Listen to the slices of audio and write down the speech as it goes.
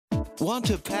Want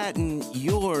to patent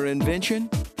your invention?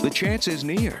 The chance is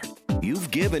near.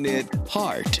 You've given it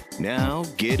heart. Now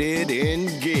get it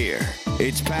in gear.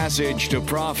 It's Passage to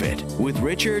Profit with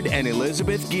Richard and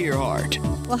Elizabeth Gearhart.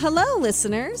 Well, hello,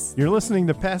 listeners. You're listening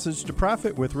to Passage to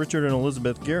Profit with Richard and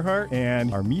Elizabeth Gearhart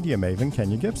and our media maven,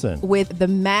 Kenya Gibson. With the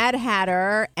Mad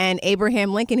Hatter and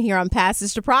Abraham Lincoln here on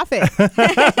Passage to Profit.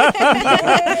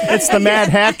 It's the Mad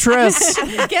Hattress.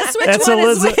 Guess which That's one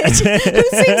Elizabeth. is which? Who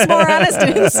seems more honest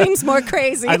and who seems more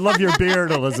crazy? I love your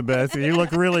beard, Elizabeth. You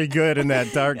look really good in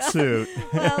that dark suit.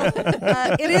 Well,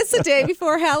 it is the day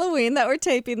before Halloween that we're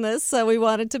taping this, so we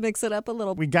wanted to mix it up a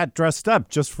little. We got dressed up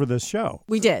just for this show.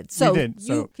 We did. So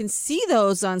So you can see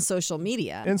those on social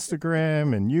media.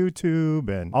 Instagram and YouTube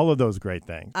and all of those great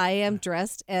things. I am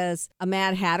dressed as a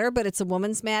Mad Hatter, but it's a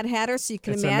woman's Mad Hatter, so you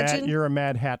can imagine. You're a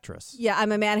Mad Hattress. Yeah,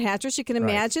 I'm a Mad Hattress. You can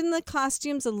Right. imagine the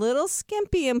costumes a little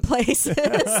skimpy in places,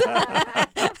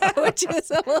 which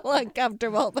is a little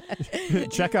uncomfortable.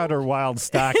 But Check out her wild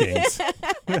stockings.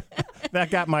 That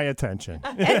got my attention.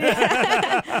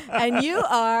 and you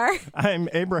are. I'm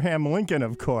Abraham Lincoln,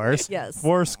 of course. Yes.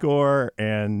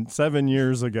 7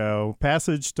 years ago,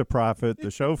 Passage to Profit,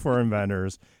 the show for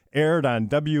inventors, aired on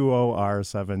WOR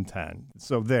 710.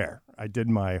 So there, I did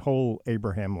my whole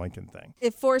Abraham Lincoln thing.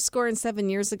 If 7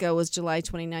 years ago was July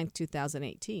 29th,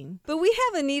 2018. But we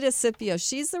have Anita Scipio.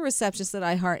 She's the receptionist at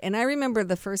iHeart. And I remember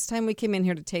the first time we came in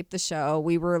here to tape the show,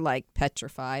 we were like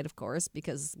petrified, of course,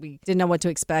 because we didn't know what to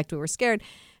expect. We were scared.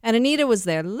 And Anita was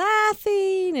there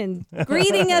laughing and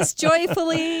greeting us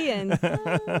joyfully and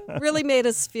really made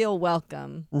us feel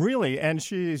welcome. Really, and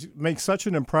she makes such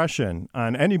an impression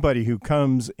on anybody who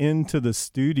comes into the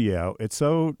studio. It's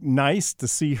so nice to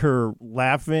see her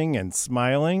laughing and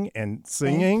smiling and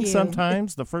singing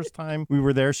sometimes. The first time we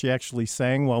were there, she actually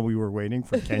sang while we were waiting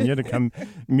for Kenya to come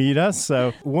meet us.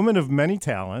 So, woman of many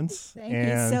talents. Thank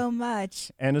you so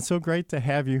much. And it's so great to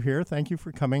have you here. Thank you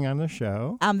for coming on the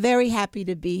show. I'm very happy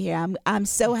to be here. I'm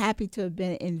so happy to have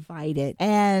been invited.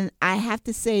 And I have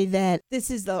to say that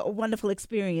this is a wonderful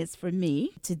experience for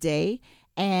me today.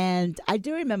 And I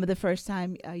do remember the first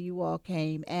time you all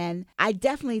came. And I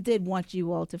definitely did want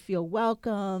you all to feel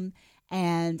welcome.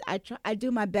 And I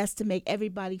do my best to make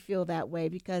everybody feel that way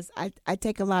because I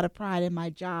take a lot of pride in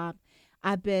my job.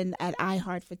 I've been at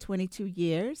iHeart for 22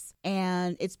 years,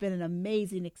 and it's been an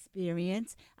amazing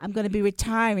experience. I'm going to be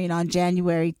retiring on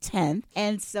January 10th,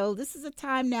 and so this is a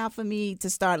time now for me to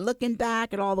start looking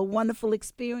back at all the wonderful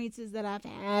experiences that I've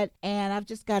had, and I've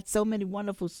just got so many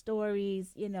wonderful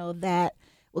stories, that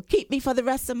will keep me for the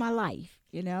rest of my life.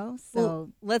 So well,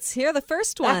 let's hear the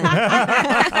first one.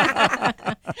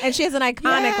 And she has an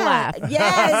iconic laugh.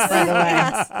 Yes. By the way.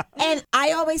 Yes. And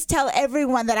I always tell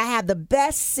everyone that I have the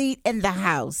best seat in the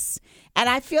house. And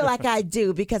I feel like I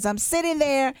do because I'm sitting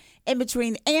there in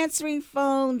between answering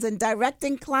phones and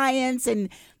directing clients and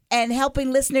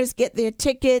helping listeners get their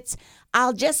tickets.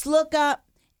 I'll just look up.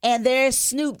 And there's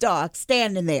Snoop Dogg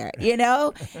standing there,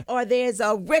 or there's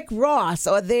Rick Ross,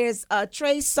 or there's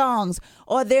Trey Songz,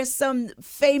 or there's some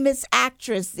famous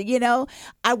actress,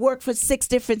 I work for 6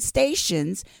 different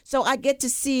stations, so I get to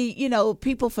see,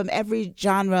 people from every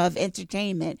genre of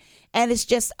entertainment. And it's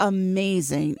just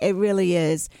amazing. It really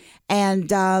is.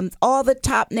 And all the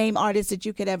top name artists that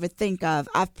you could ever think of,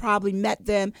 I've probably met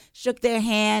them, shook their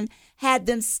hand, had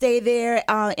them stay there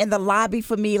in the lobby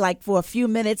for me like for a few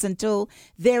minutes until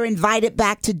they're invited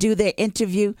back to do their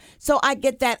interview. So I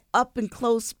get that up and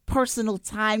close personal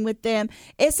time with them.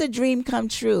 It's a dream come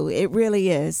true. It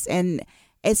really is. And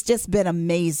it's just been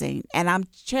amazing. And I'm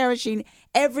cherishing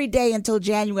every day until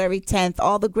January 10th,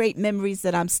 all the great memories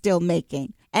that I'm still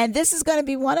making. And this is going to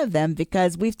be one of them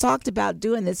because we've talked about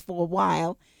doing this for a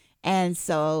while. And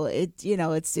so it's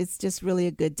just really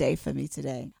a good day for me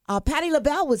today. Patti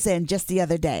LaBelle was in just the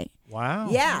other day. Wow.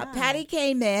 Yeah, Patti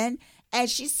came in and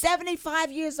she's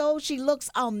 75 years old. She looks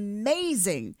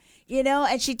amazing,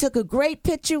 and she took a great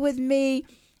picture with me.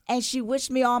 And she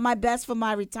wished me all my best for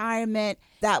my retirement.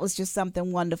 That was just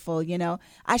something wonderful,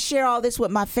 I share all this with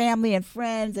my family and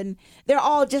friends, and they're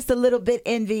all just a little bit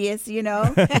envious, And,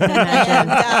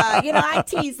 I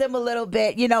tease them a little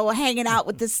bit, hanging out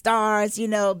with the stars,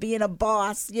 being a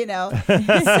boss, So,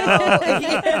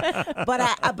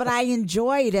 but I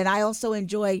enjoy it, and I also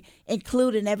enjoy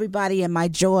including everybody in my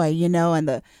joy, and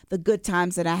the good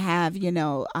times that I have,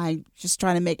 I just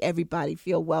trying to make everybody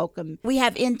feel welcome. We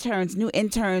have new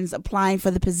interns interns applying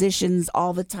for the positions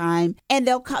all the time, and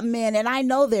they'll come in and I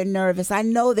know they're nervous. I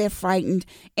know they're frightened.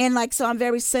 And so I'm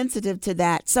very sensitive to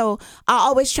that. So I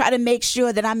always try to make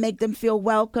sure that I make them feel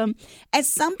welcome. And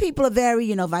some people are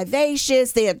very,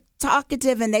 vivacious. They're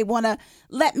talkative and they want to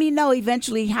let me know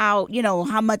eventually how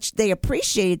much they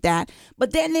appreciate that.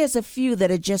 But then there's a few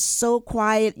that are just so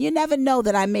quiet. You never know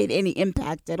that I made any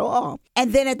impact at all.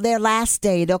 And then at their last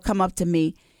day, they'll come up to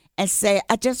me and say,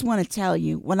 I just want to tell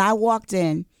you, when I walked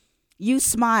in, you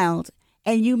smiled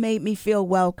and you made me feel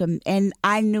welcome. And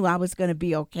I knew I was going to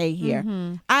be okay here.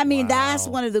 Mm-hmm. I mean, that's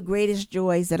one of the greatest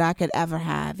joys that I could ever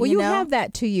have. Well, you have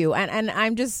that to you. And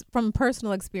I'm just from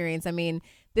personal experience. I mean,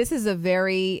 this is a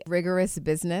very rigorous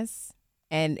business.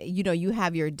 And, you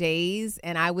have your days.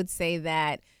 And I would say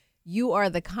that you are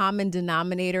the common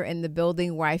denominator in the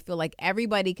building where I feel like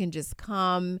everybody can just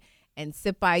come and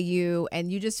sit by you,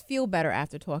 and you just feel better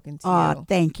after talking to you. Oh,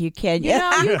 thank you,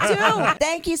 Kenya. You do.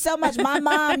 Thank you so much. My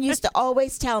mom used to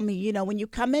always tell me, when you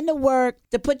come into work,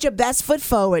 to put your best foot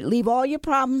forward, leave all your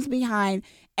problems behind,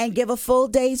 and give a full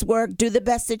day's work, do the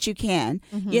best that you can,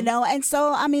 And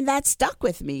so, that stuck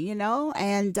with me,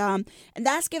 and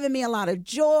that's given me a lot of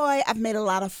joy. I've made a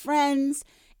lot of friends,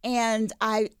 and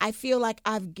I feel like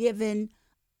I've given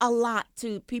a lot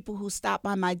to people who stop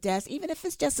by my desk, even if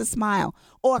it's just a smile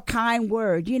or a kind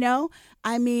word,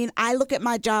 I look at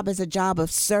my job as a job of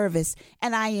service,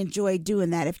 and I enjoy doing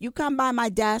that. If you come by my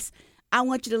desk, I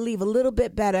want you to leave a little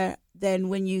bit better than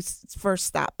when you first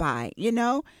stopped by,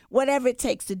 whatever it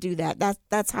takes to do that.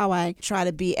 That's how I try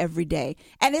to be every day.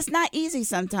 And it's not easy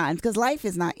sometimes because life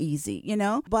is not easy,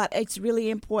 but it's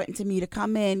really important to me to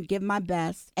come in, give my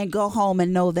best, and go home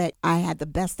and know that I had the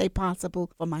best day possible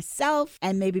for myself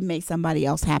and maybe make somebody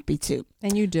else happy too.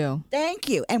 And you do. Thank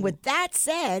you. And with that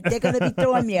said, they're going to be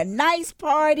throwing me a nice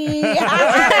party.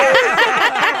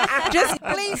 Just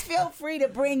please feel free to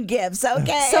bring gifts,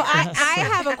 okay? So I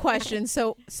have a question.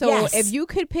 So Yes. if you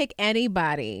could pick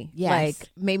anybody, Yes. like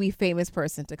maybe famous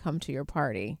person to come to your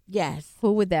party, Yes.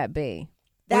 who would that be?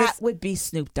 That would be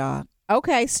Snoop Dogg.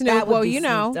 Okay, That Snoop. would Well, be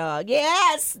Snoop Dogg.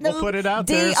 Yes, Snoop. We'll put it out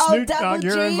there. Snoop Dogg,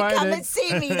 you're D-O-double-G, invited. come and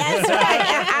see me. That's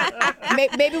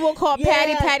right. Maybe we'll call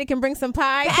Patty. Yeah. Patty can bring some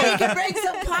pie. Patty can bring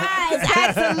some pies.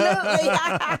 Absolutely.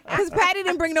 Because Patty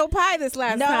didn't bring no pie this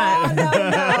last No. time.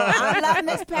 I love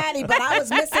Miss Patty, but I was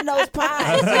missing those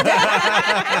pies.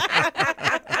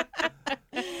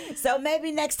 So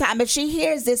maybe next time, if she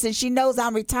hears this and she knows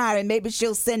I'm retiring, maybe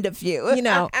she'll send a few.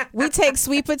 We take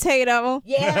sweet potato.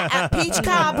 Yeah, a peach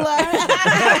cobbler.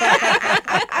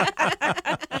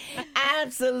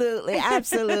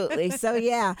 Absolutely. So,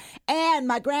 yeah. And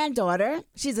my granddaughter,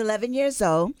 she's 11 years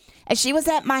old, and she was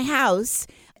at my house,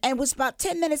 and it was about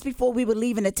 10 minutes before we were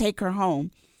leaving to take her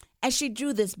home. And she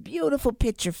drew this beautiful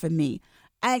picture for me.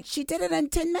 And she did it in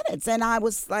 10 minutes. And I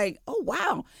was like, oh,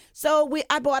 wow. So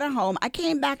I brought her home. I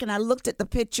came back and I looked at the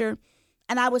picture,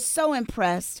 and I was so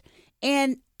impressed.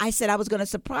 And I said I was going to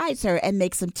surprise her and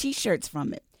make some T-shirts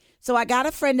from it. So I got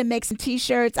a friend to make some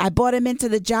T-shirts. I brought him into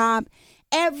the job.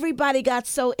 Everybody got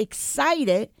so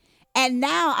excited. And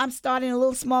now I'm starting a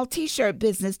little small T-shirt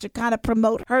business to kind of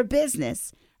promote her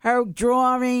business, her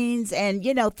drawings and,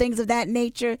 things of that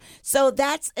nature. So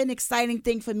that's an exciting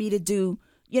thing for me to do.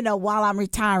 While I'm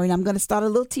retiring, I'm going to start a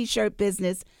little T-shirt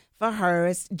business for her.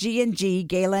 It's G&G,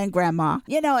 Gala and Grandma,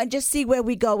 and just see where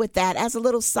we go with that as a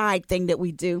little side thing that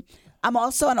we do. I'm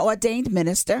also an ordained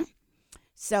minister.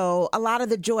 So a lot of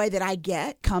the joy that I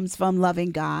get comes from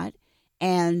loving God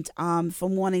and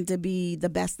from wanting to be the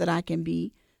best that I can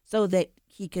be so that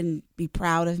he can be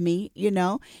proud of me,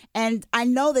 And I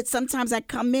know that sometimes I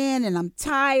come in and I'm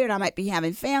tired. I might be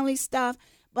having family stuff.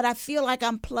 But I feel like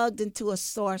I'm plugged into a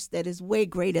source that is way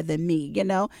greater than me,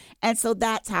 And so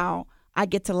that's how I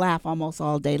get to laugh almost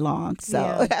all day long.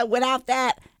 So without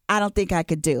that, I don't think I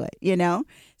could do it,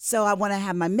 So I want to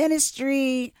have my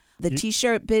ministry, the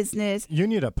T-shirt business. You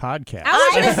need a podcast.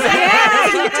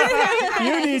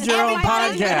 You need your own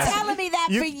Everybody's been podcast. telling me that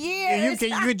for years.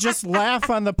 You could just laugh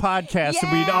on the podcast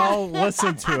and we'd all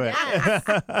listen to it.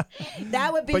 That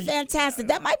would be fantastic.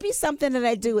 That might be something that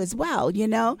I do as well,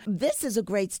 This is a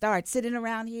great start, sitting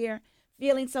around here,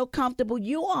 feeling so comfortable.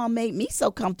 You all made me so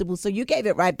comfortable, so you gave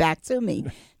it right back to me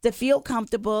to feel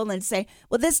comfortable and say,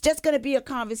 well, this is just going to be a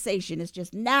conversation. It's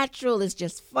just natural. It's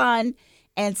just fun.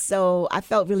 And so I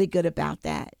felt really good about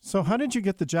that. So how did you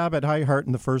get the job at iHeart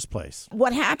in the first place?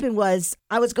 What happened was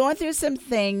I was going through some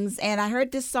things and I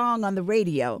heard this song on the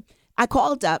radio. I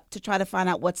called up to try to find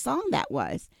out what song that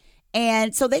was.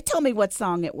 And so they told me what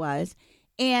song it was.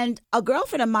 And a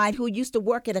girlfriend of mine who used to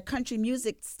work at a country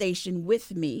music station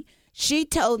with me, she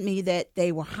told me that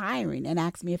they were hiring and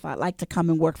asked me if I'd like to come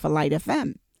and work for Light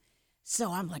FM.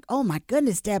 So I'm like, oh my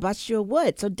goodness, Deb, I sure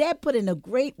would. So Deb put in a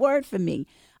great word for me.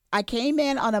 I came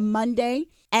in on a Monday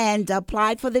and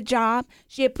applied for the job.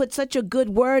 She had put such a good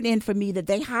word in for me that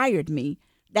they hired me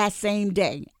that same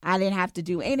day. I didn't have to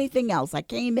do anything else. I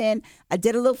came in, I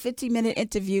did a little 15-minute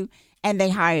interview, and they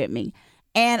hired me.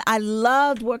 And I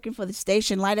loved working for the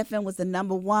station. Light FM was the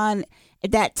number one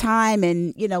at that time.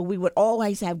 And, you know, we would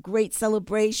always have great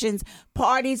celebrations,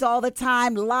 parties all the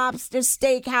time, lobster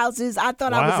steakhouses. I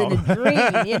thought I was in a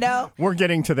dream, you know. We're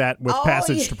getting to that with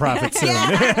Passage to Profit soon.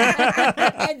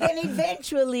 And then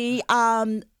eventually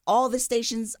all the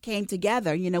stations came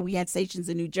together. You know, we had stations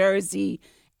in New Jersey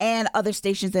and other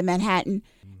stations in Manhattan.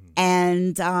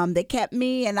 And they kept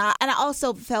me, and I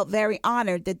also felt very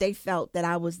honored that they felt that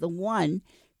I was the one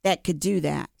that could do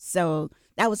that. So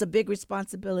that was a big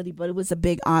responsibility, but it was a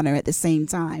big honor at the same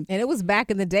time. And it was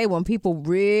back in the day when people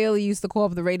really used to call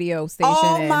up the radio station.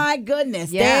 Oh my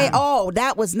goodness! Yeah.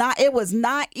 It was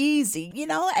not easy, you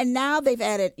know. And now they've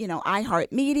added, you know,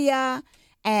 iHeartMedia,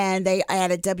 and they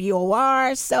added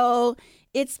WOR. So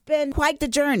it's been quite the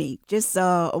journey, just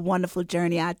a wonderful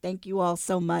journey. I thank you all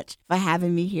so much for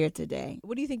having me here today.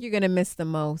 What do you think you're going to miss the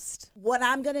most? What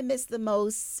I'm going to miss the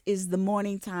most is the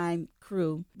morning time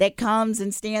crew that comes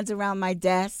and stands around my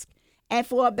desk. And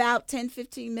for about 10,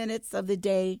 15 minutes of the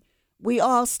day, we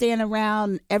all stand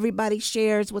around. Everybody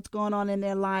shares what's going on in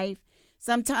their life.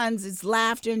 Sometimes it's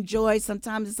laughter and joy.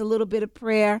 Sometimes it's a little bit of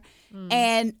prayer.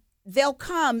 And they'll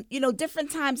come, you know,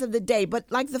 different times of the day.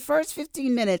 But like the first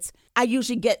 15 minutes, I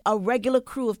usually get a regular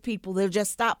crew of people. They'll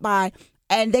just stop by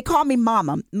and they call me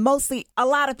Mama. Mostly, a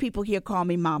lot of people here call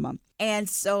me Mama. And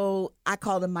so I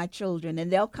call them my children.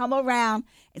 And they'll come around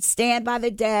and stand by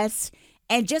the desk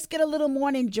and just get a little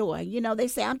morning joy. You know, they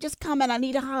say, I'm just coming. I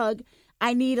need a hug.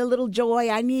 I need a little joy.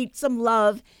 I need some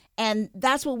love. And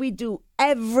that's what we do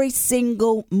every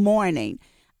single morning.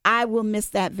 I will miss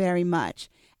that very much.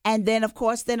 And then, of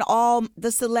course, all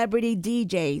the celebrity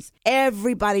DJs,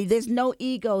 everybody, there's no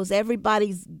egos.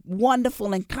 Everybody's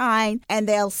wonderful and kind, and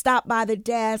they'll stop by the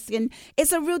desk. And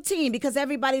it's a routine because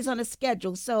everybody's on a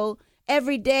schedule. So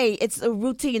every day it's a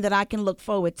routine that I can look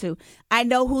forward to. I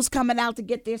know who's coming out to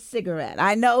get their cigarette.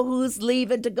 I know who's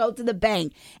leaving to go to the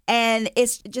bank. And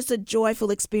it's just a joyful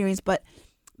experience. But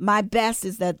my best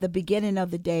is that the beginning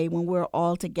of the day when we're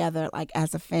all together, like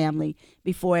as a family,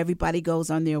 before everybody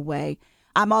goes on their way.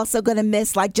 I'm also going to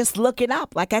miss like just looking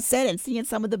up, like I said, and seeing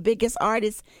some of the biggest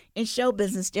artists in show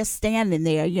business just standing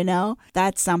there, you know.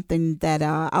 That's something that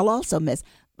I'll also miss.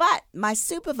 But my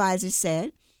supervisor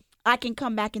said I can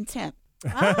come back and temp. Oh,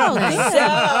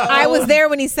 I was there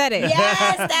when he said it.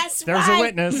 Yes, that's There's right. a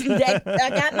witness. I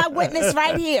got my witness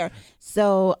right here.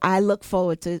 So I look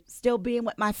forward to still being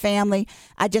with my family.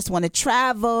 I just want to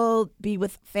travel, be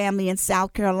with family in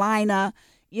South Carolina,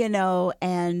 you know,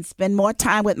 and spend more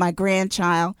time with my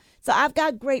grandchild. So I've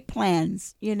got great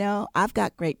plans, you know. I've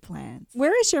got great plans.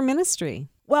 Where is your ministry?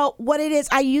 Well, what it is,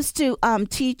 I used to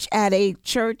teach at a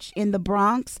church in the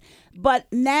Bronx, but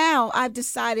now I've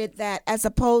decided that as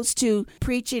opposed to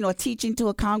preaching or teaching to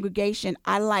a congregation,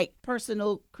 I like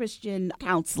personal Christian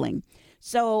counseling.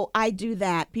 So I do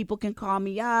that. People can call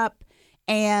me up,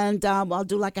 and I'll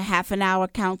do like a half an hour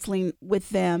counseling with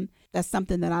them. That's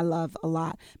something that I love a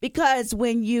lot because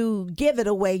when you give it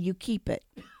away, you keep it.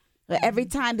 Every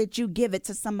time that you give it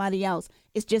to somebody else,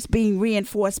 it's just being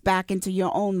reinforced back into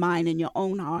your own mind and your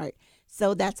own heart.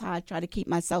 So that's how I try to keep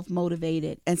myself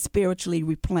motivated and spiritually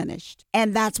replenished.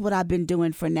 And that's what I've been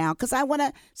doing for now because I want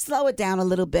to slow it down a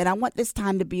little bit. I want this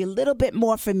time to be a little bit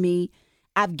more for me.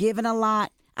 I've given a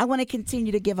lot. I want to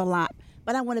continue to give a lot,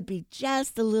 but I want to be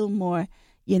just a little more,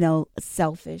 you know,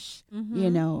 selfish, you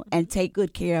know, and take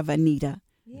good care of Anita.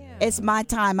 Yeah. It's my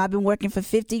time. I've been working for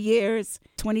 50 years,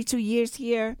 22 years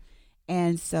here.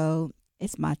 And so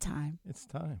it's my time. It's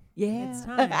time. Yeah. It's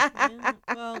time. Yeah.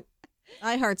 Well,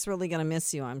 iHeart's really going to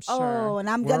miss you, I'm sure. Oh, and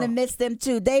I'm going to miss them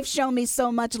too. They've shown me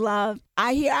so much love.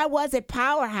 I was at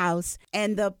Powerhouse,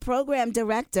 and the program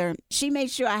director, she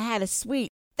made sure I had a suite.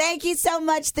 Thank you so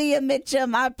much, Thea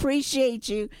Mitchum. I appreciate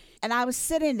you. And I was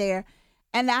sitting there,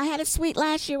 and I had a suite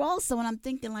last year also, and I'm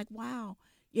thinking like, wow,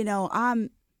 you know,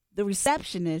 I'm the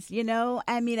receptionist, you know,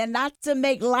 I mean, and not to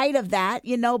make light of that,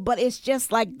 you know, but it's just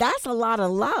like, that's a lot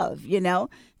of love, you know,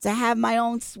 to have my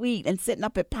own suite and sitting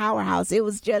up at Powerhouse. It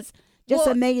was just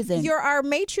amazing. You're our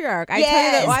matriarch. I Yes.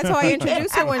 tell you that. That's how I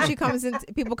introduce her when she comes in.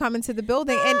 People come into the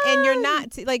building, and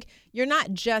you're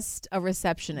not just a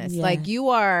receptionist. Yeah. Like you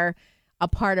are a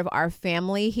part of our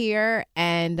family here,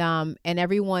 and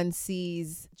everyone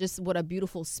sees just what a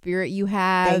beautiful spirit you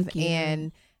have, Thank you.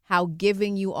 and how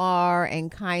giving you are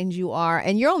and kind you are.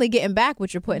 And you're only getting back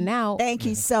what you're putting out. Thank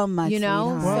you so much. You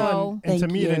know, sweetheart. so and to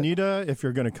Thank meet you. Anita, if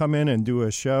you're going to come in and do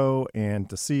a show and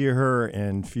to see her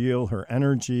and feel her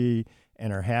energy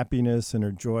and her happiness and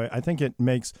her joy, I think it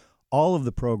makes all of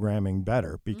the programming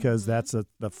better because that's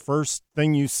the first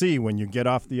thing you see when you get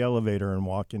off the elevator and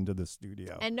walk into the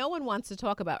studio. And no one wants to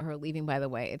talk about her leaving, by the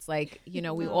way. It's like,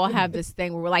 we all have this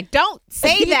thing where we're like, don't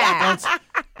say that.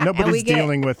 Nobody's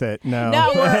dealing with it. No.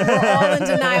 No, we're all in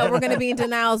denial. We're going to be in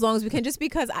denial as long as we can, just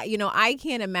because, I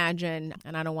can't imagine,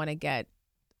 and I don't want to get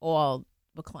all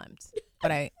verklempt,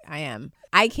 but I am.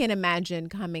 I can't imagine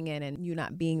coming in and you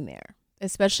not being there,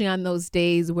 especially on those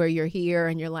days where you're here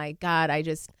and you're like, God,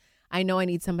 I know I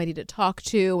need somebody to talk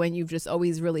to, and you've just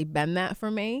always really been that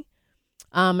for me.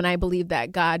 And I believe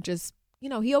that God just,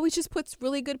 he always just puts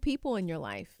really good people in your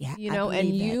life, Yeah,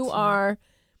 and you are,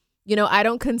 I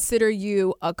don't consider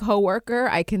you a coworker.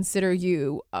 I consider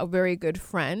you a very good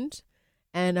friend.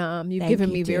 And you've Thank given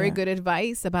you, me very dear. good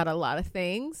advice about a lot of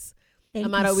things. Thank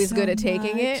I'm not you always so good at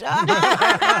taking much. it. But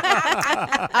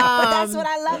that's what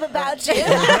I love about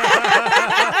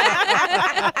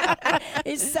you.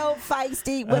 He's so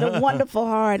feisty with a wonderful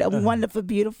heart, a wonderful,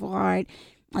 beautiful heart.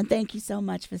 And thank you so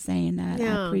much for saying that.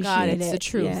 I appreciate God, it. it's the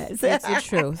truth. Yes. It's the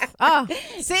truth. Oh,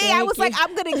 see, I Thank was you. like,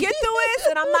 I'm going to get through this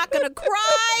and I'm not going to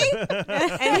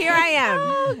cry. And here I am.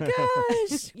 Oh,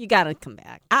 gosh. You got to come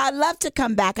back. I love to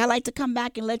come back. I like to come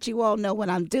back and let you all know what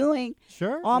I'm doing.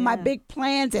 Sure. All my big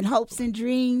plans and hopes and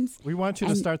dreams. We want you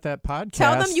to start that podcast.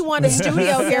 Tell them you want a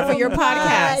studio here for your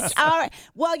podcast. All right.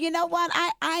 Well, you know what?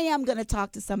 I am going to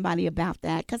talk to somebody about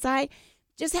that because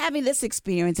just having this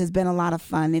experience has been a lot of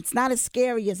fun. It's not as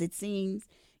scary as it seems,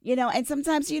 and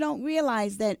sometimes you don't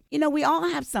realize that, we all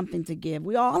have something to give.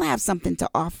 We all have something to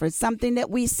offer, something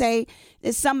that we say,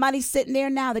 there's somebody sitting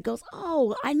there now that goes,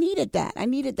 oh, I needed that. I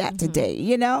needed that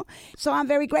today, So I'm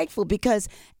very grateful because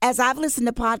as I've listened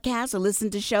to podcasts or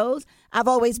listened to shows, I've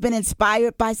always been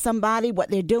inspired by somebody, what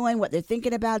they're doing, what they're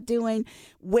thinking about doing,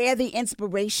 where the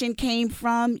inspiration came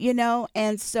from,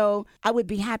 and so I would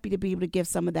be happy to be able to give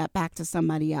some of that back to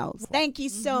somebody else. Thank you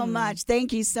so much.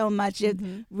 Thank you so much. It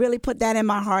really put that in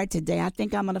my heart today. I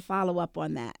think I'm going to follow up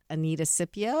on that. Anita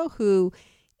Scipio, who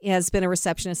has been a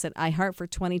receptionist at iHeart for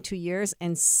 22 years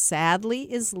and sadly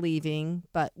is leaving,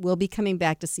 but will be coming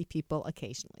back to see people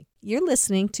occasionally. You're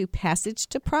listening to Passage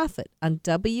to Profit on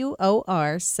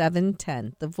WOR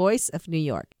 710, the voice of New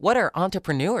York. What are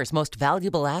entrepreneurs' most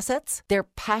valuable assets? Their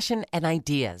passion and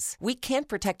ideas. We can't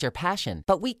protect your passion,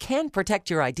 but we can protect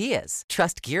your ideas.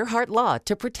 Trust Gearhart Law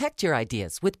to protect your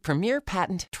ideas with premier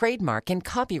patent, trademark, and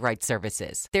copyright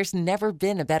services. There's never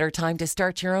been a better time to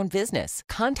start your own business.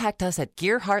 Contact us at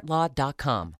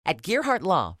GearhartLaw.com. At Gearhart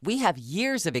Law, we have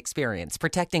years of experience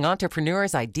protecting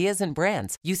entrepreneurs' ideas and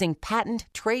brands using patent,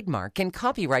 trademark, and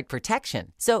copyright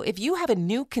protection. So if you have a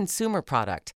new consumer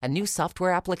product, a new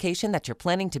software application that you're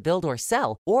planning to build or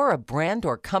sell, or a brand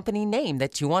or company name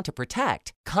that you want to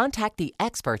protect, contact the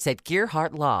experts at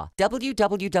Gearhart Law.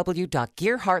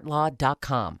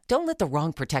 www.gearhartlaw.com. Don't let the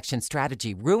wrong protection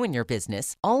strategy ruin your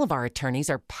business. All of our attorneys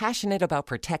are passionate about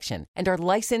protection and are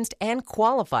licensed and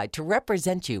qualified to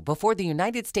represent you before the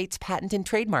United States Patent and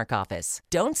Trademark Office.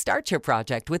 Don't start your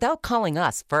project without calling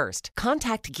us first.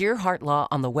 Contact Gearhart Law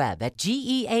on the web at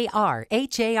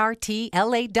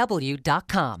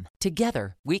GearhartLaw.com.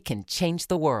 Together, we can change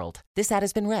the world. This ad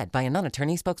has been read by a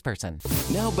non-attorney spokesperson.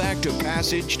 Now back to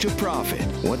Passage to Profit.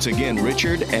 Once again,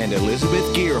 Richard and Elizabeth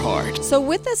Gearhart. So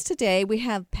with us today, we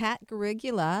have Pat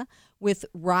Garigula with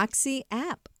Roxy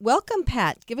App. Welcome,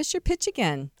 Pat. Give us your pitch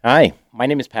again. Hi, my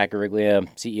name is Pat Gariglia,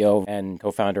 CEO and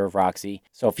co-founder of Roxy.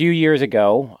 So a few years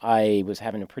ago, I was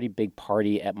having a pretty big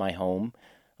party at my home.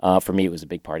 For me, it was a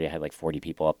big party. I had like 40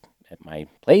 people up at my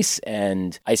place,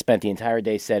 and I spent the entire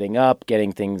day setting up,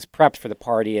 getting things prepped for the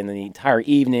party, and then the entire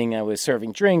evening I was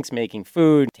serving drinks, making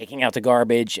food, taking out the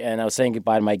garbage, and I was saying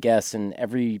goodbye to my guests, and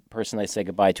every person I said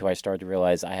goodbye to, I started to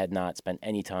realize I had not spent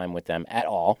any time with them at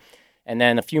all. And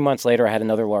then a few months later, I had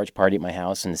another large party at my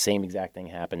house, and the same exact thing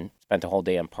happened. Spent the whole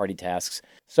day on party tasks.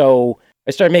 So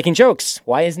I started making jokes.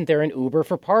 Why isn't there an Uber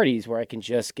for parties where I can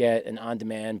just get an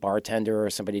on-demand bartender or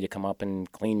somebody to come up and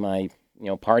clean my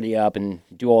party up and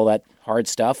do all that hard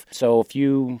stuff? So a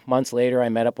few months later, I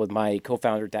met up with my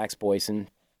co-founder, Dax Boyson,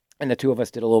 and the two of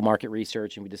us did a little market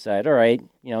research, and we decided, all right,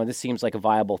 this seems like a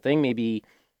viable thing. Maybe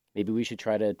we should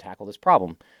try to tackle this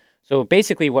problem. So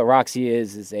basically what Roxy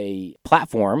is a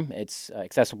platform. It's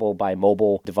accessible by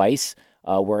mobile device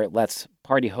where it lets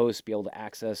party hosts be able to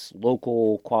access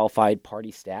local qualified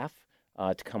party staff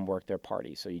to come work their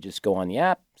party. So you just go on the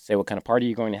app, say what kind of party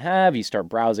you're going to have. You start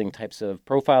browsing types of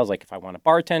profiles. Like if I want a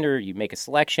bartender, you make a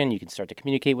selection. You can start to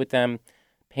communicate with them.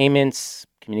 Payments,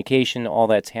 communication, all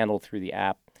that's handled through the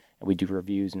app. And we do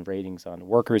reviews and ratings on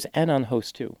workers and on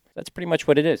hosts too. That's pretty much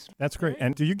what it is. That's great.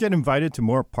 And do you get invited to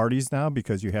more parties now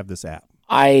because you have this app?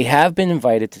 I have been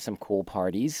invited to some cool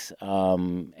parties,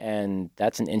 and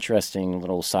that's an interesting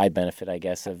little side benefit, I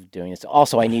guess, of doing this.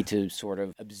 Also, I need to sort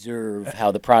of observe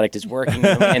how the product is working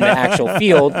in the actual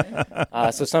field.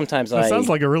 So sometimes That sounds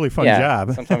like a really fun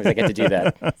job. Sometimes I get to do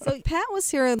that. So Pat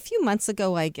was here a few months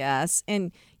ago, I guess,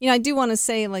 and I do want to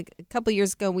say, like a couple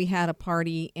years ago, we had a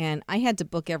party, and I had to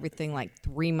book everything like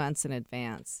 3 months in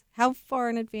advance. How far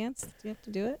in advance do you have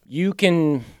to do it? You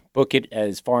can book it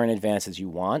as far in advance as you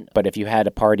want, but if you had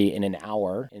a party in an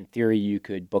hour, in theory, you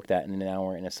could book that in an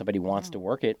hour, and if somebody wants to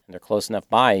work it and they're close enough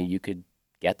by, you could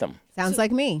get them. Sounds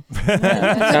like me.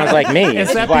 Sounds like me.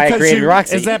 Is That's why I created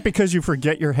Roxy. Is that because you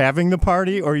forget you're having the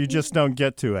party, or you just don't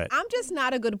get to it? I'm just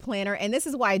not a good planner, and this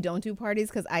is why I don't do parties,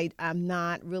 because I'm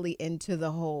not really into the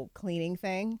whole cleaning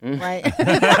thing, right?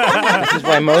 This is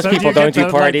why most people don't do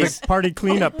parties. Like the party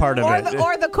cleanup part of it.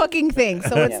 Or the cooking thing.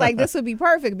 So it's like this would be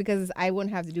perfect because I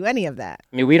wouldn't have to do any of that.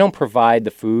 I mean, we don't provide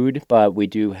the food, but we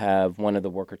do have one of the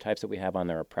worker types that we have on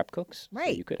there are prep cooks.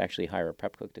 Right. So you could actually hire a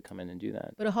prep cook to come in and do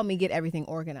that. But it'll help me get everything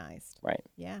organized. Right.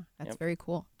 Yeah, that's very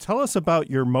cool. Tell us about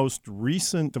your most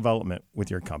recent development with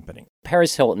your company.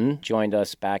 Paris Hilton joined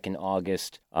us back in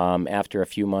August after a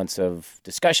few months of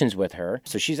discussions with her.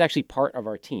 So she's actually part of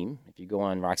our team. If you go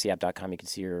on roxyapp.com, you can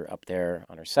see her up there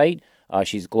on our site.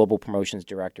 She's Global Promotions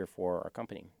Director for our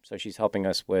company. So she's helping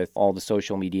us with all the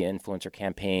social media influencer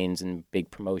campaigns and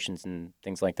big promotions and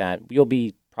things like that. You'll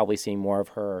be probably seeing more of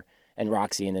her and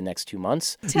Roxy in the next 2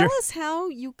 months. Tell us how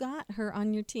you got her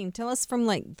on your team. Tell us from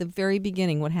like the very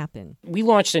beginning what happened. We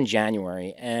launched in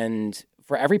January, and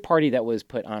for every party that was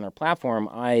put on our platform,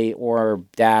 I or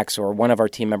Dax or one of our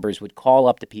team members would call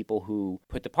up the people who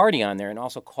put the party on there and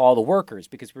also call the workers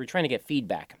because we were trying to get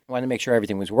feedback. We wanted to make sure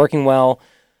everything was working well.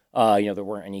 There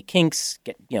weren't any kinks,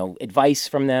 get advice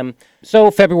from them. So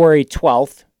February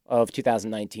 12th of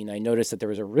 2019, I noticed that there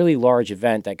was a really large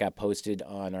event that got posted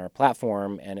on our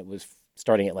platform, and it was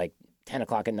starting at like 10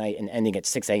 o'clock at night and ending at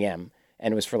 6 a.m.,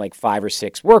 and it was for like 5 or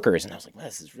 6 workers. And I was like, well,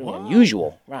 this is really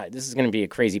unusual. Right, this is going to be a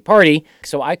crazy party.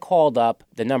 So I called up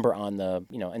the number on the,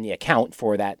 in the account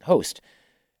for that host.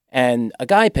 And a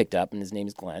guy picked up, and his name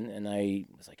is Glenn, and I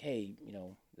was like, hey,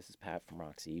 this is Pat from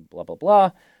Roxy, blah, blah,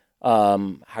 blah.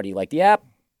 How do you like the app?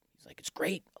 He's like, it's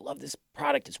great. I love this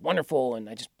product. It's wonderful. And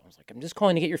I was like, I'm just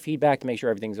calling to get your feedback to make sure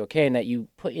everything's okay and that you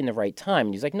put in the right time.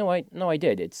 And he's like, no, I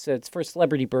did. It's for a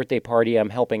celebrity birthday party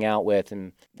I'm helping out with,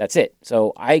 and that's it.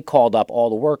 So I called up all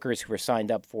the workers who were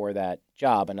signed up for that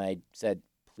job, and I said,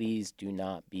 please do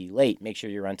not be late. Make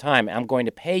sure you're on time. I'm going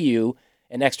to pay you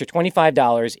an extra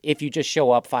 $25 if you just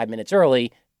show up 5 minutes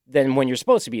early than when you're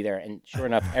supposed to be there. And sure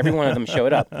enough, every one of them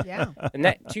showed up. Yeah. And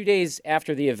that 2 days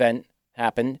after the event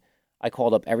happened, I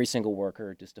called up every single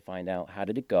worker just to find out how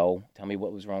did it go, tell me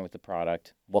what was wrong with the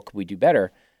product, what could we do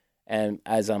better. And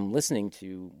as I'm listening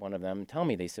to one of them tell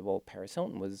me, they said, well, Paris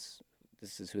Hilton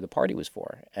this is who the party was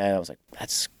for. And I was like,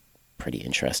 that's pretty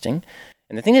interesting.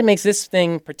 And the thing that makes this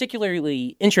thing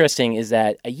particularly interesting is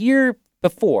that a year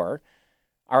before,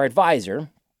 our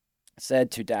advisor said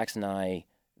to Dax and I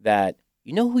that,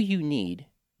 you know who you need?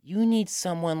 You need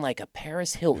someone like a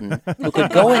Paris Hilton who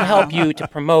could go and help you to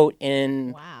promote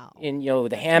in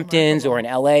the Hamptons or in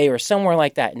LA or somewhere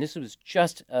like that. And this was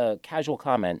just a casual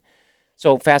comment.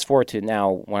 So fast forward to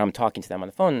now when I'm talking to them on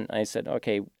the phone, I said,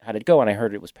 okay, how did it go? And I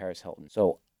heard it was Paris Hilton.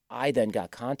 So I then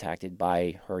got contacted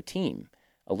by her team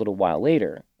a little while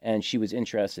later, and she was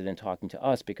interested in talking to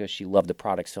us because she loved the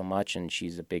product so much, and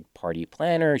she's a big party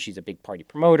planner, she's a big party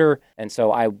promoter. And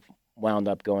so I wound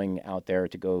up going out there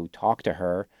to go talk to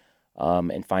her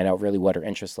and find out really what her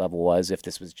interest level was, if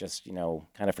this was just,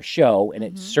 kind of for show. And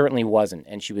it certainly wasn't.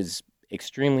 And she was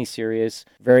extremely serious,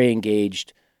 very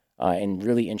engaged, and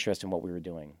really interested in what we were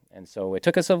doing. And so it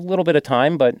took us a little bit of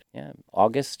time, but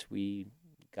August, we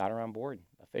got her on board,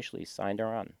 officially signed her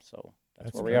on. So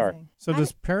that's where we are. So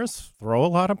does Paris throw a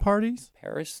lot of parties?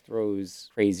 Paris throws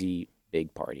crazy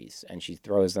big parties, and she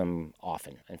throws them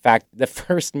often. In fact, the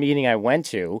first meeting I went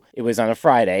to, it was on a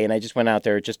Friday, and I just went out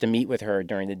there just to meet with her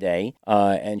during the day.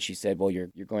 And she said, well, you're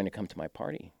going to come to my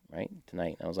party, right,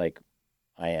 tonight? And I was like,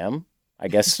 I am. I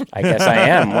guess I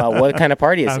am. Well, what kind of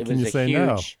party is How it? can It you was a say huge,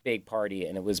 no? big party,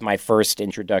 and it was my first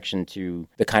introduction to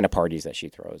the kind of parties that she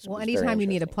throws. It Well, was very anytime you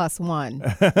need a interesting.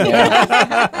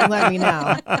 +1, let me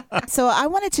know. So I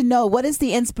wanted to know, what is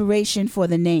the inspiration for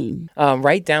the name?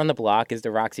 Right down the block is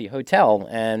the Roxy Hotel,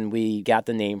 and we got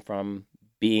the name from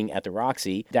being at the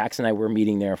Roxy. Dax and I were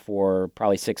meeting there for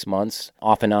probably 6 months,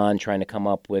 off and on, trying to come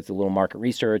up with a little market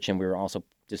research, and we were also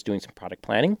just doing some product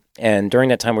planning. And during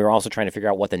that time, we were also trying to figure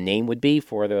out what the name would be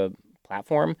for the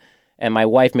platform. And my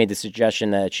wife made the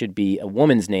suggestion that it should be a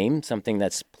woman's name, something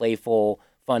that's playful,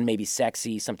 fun, maybe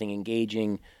sexy, something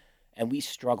engaging. And we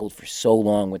struggled for so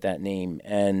long with that name.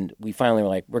 And we finally were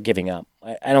like, we're giving up.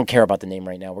 I don't care about the name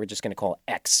right now. We're just going to call it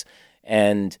X.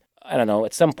 And I don't know,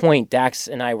 at some point, Dax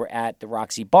and I were at the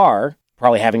Roxy bar,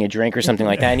 probably having a drink or something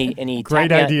like that. And he Great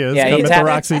tapped ideas. Me on, Come at the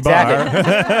Roxy exactly.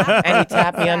 bar. And he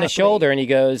tapped me on the shoulder and he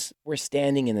goes, we're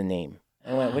standing in the name.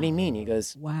 I went, what do you mean? He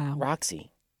goes, Wow.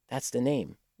 Roxy. That's the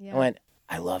name. Yeah. I went,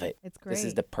 I love it. It's great. This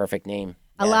is the perfect name.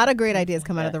 A lot of great ideas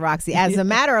come out of the Roxy. As a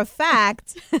matter of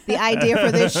fact, the idea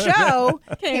for this show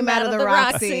came out of the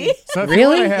Roxy. So if Really? you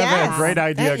want to have Yes. a great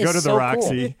idea, That go is to the so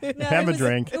Roxy, No, have it a was-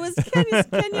 drink. It was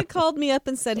Kenya called me up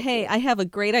and said, "Hey, I have a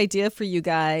great idea for you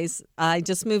guys. I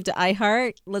just moved to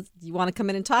iHeart. You want to come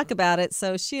in and talk about it?"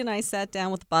 So she and I sat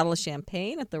down with a bottle of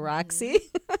champagne at the Roxy,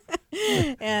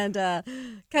 and kind of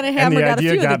And hammered the out a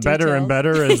few idea of got the better and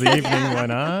details. better as the evening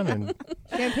went on, and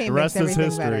Champagne the rest makes is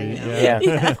everything better. history. You know?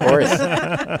 Yeah, of course.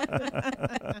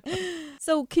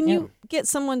 So can you get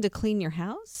someone to clean your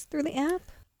house through the app?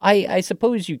 I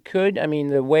suppose you could. I mean,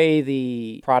 the way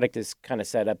the product is kind of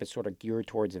set up is sort of geared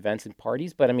towards events and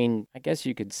parties. But I mean, I guess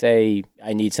you could say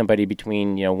I need somebody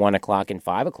between 1 o'clock and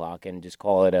 5 o'clock, and just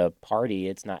call it a party.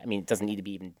 It's not. I mean, it doesn't need to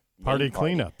be even Party named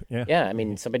cleanup. Yeah. Yeah, I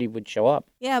mean, somebody would show up.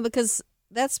 Yeah, because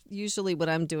that's usually what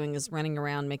I'm doing is running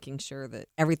around making sure that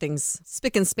everything's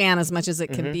spick and span as much as it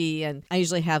can be. And I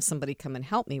usually have somebody come and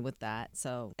help me with that.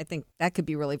 So I think that could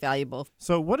be really valuable.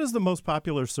 So, what is the most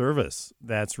popular service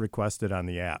that's requested on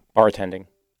the app? Bartending.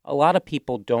 A lot of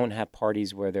people don't have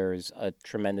parties where there's a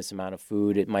tremendous amount of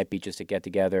food. It might be just a get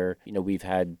together. We've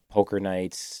had poker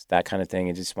nights, that kind of thing,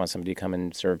 and just want somebody to come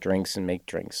and serve drinks and make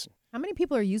drinks. How many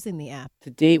people are using the app? To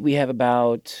date, we have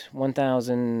about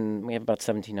 1,000. We have about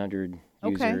 1,700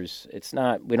 Okay. users. It's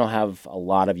not. We don't have a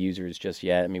lot of users just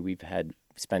yet. I mean, we've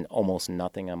spent almost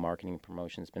nothing on marketing and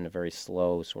promotion. It's been a very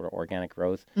slow sort of organic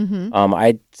growth. Mm-hmm.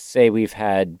 I'd say we've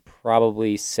had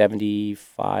probably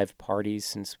 75 parties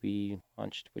since we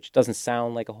launched, which doesn't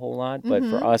sound like a whole lot, but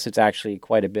for us, it's actually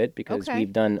quite a bit because Okay.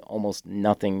 we've done almost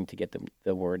nothing to get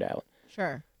the word out.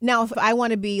 Sure. Now, if I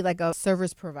want to be like a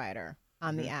service provider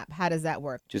on the app, how does that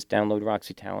work? Just download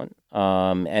Roxy Talent,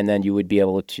 and then you would be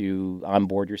able to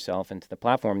onboard yourself into the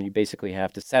platform. You basically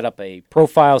have to set up a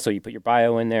profile, so you put your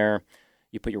bio in there,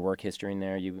 you put your work history in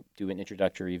there, you do an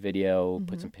introductory video,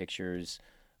 put some pictures.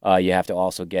 You have to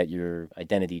also get your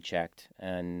identity checked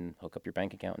and hook up your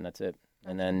bank account, and that's it.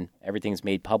 And then everything's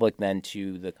made public then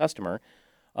to the customer.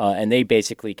 And they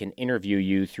basically can interview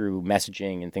you through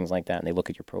messaging and things like that, and they look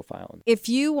at your profile. If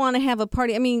you want to have a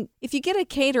party, I mean, if you get a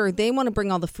caterer, they want to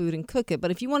bring all the food and cook it.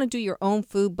 But if you want to do your own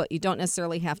food, but you don't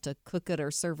necessarily have to cook it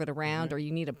or serve it around, or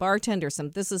you need a bartender or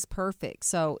something, this is perfect.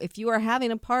 So if you are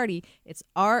having a party, it's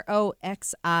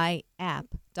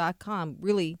ROXIapp.com.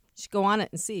 Really, you should go on it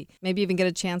and see. Maybe even get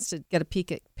a chance to get a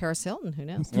peek at Paris Hilton. Who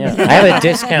knows? Yeah, I have a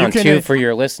discount You can, too for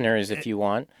your listeners if you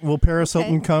want. Will Paris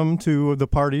Hilton come to the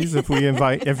parties if you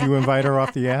invite her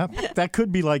off the app? That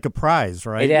could be like a prize,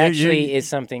 right? It actually is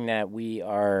something that we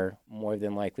are more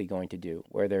than likely going to do,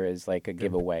 where there is like a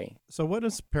giveaway. So what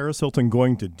is Paris Hilton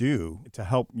going to do to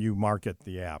help you market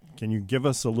the app? Can you give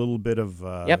us a little bit of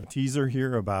teaser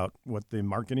here about what the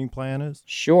marketing plan is?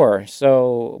 Sure.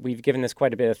 So we've given this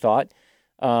quite a bit of thought.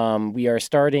 We are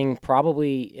starting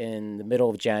probably in the middle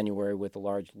of January with a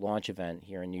large launch event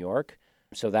here in New York.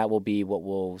 So that will be what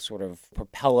will sort of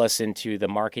propel us into the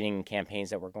marketing campaigns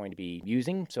that we're going to be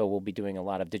using. So we'll be doing a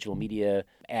lot of digital media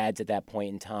ads at that point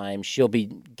in time. She'll be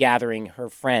gathering her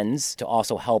friends to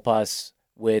also help us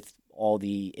with all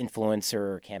the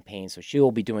influencer campaigns. So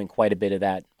she'll be doing quite a bit of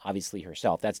that, obviously,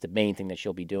 herself. That's the main thing that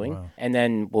she'll be doing. Wow. And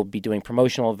then we'll be doing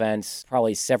promotional events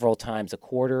probably several times a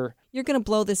quarter. You're going to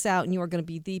blow this out, and you are going to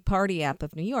be the party app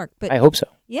of New York. But I hope so.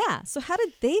 yeah, so how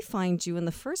did they find you in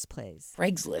the first place?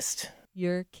 Craigslist.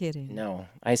 You're kidding. No,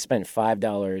 I spent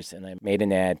 $5 and I made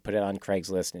an ad, put it on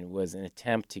Craigslist, and it was an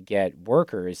attempt to get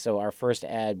workers. So our first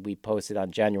ad we posted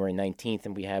on January 19th,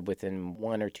 and we had within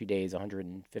 1 or 2 days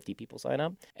 150 people sign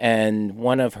up. And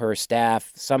one of her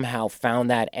staff somehow found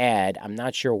that ad. I'm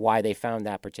not sure why they found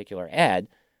that particular ad,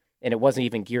 and it wasn't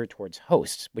even geared towards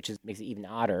hosts, which makes it even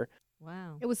odder.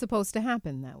 Wow. It was supposed to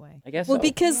happen that way. I guess Well, so.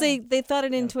 because they thought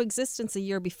it into existence a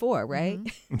year before, right?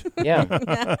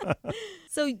 Yeah.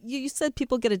 So you said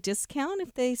people get a discount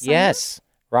if they sign up? Yes.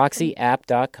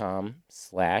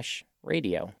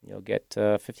 RoxyApp.com/radio. You'll get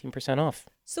 15% off.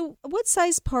 So what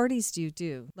size parties do you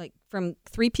do? Like from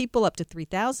 3 people up to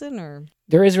 3,000 or?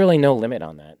 There is really no limit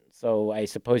on that. So I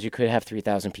suppose you could have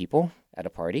 3,000 people at a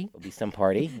party. It'll be some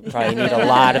party. You probably need a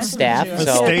lot of staff. A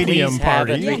So stadium please have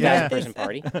a party. 3,000 person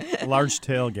party. A large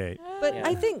tailgate. But Yeah.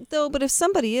 I think but if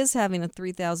somebody is having a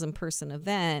 3,000 person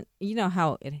event, you know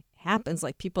how it happens,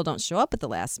 like people don't show up at the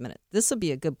last minute. This would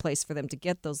be a good place for them to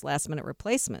get those last minute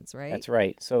replacements, right? That's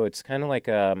right. So it's kind of like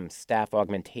staff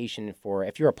augmentation for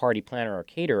if you're a party planner or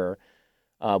caterer,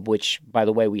 which, by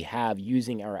the way, we have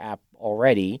using our app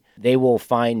already. They will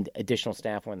find additional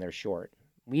staff when they're short.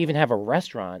 We even have a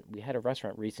restaurant. We had a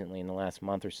restaurant recently in the last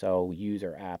month or so use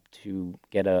our app to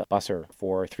get a busser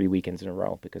for 3 weekends in a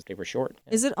row because they were short.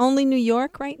 Is it only New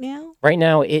York right now? Right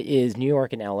now, it is New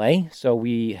York and LA. So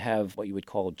we have what you would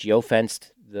call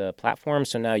geofenced the platform.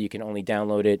 So now you can only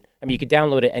download it. I mean, you could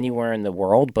download it anywhere in the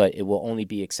world, but it will only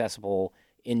be accessible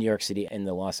in New York City and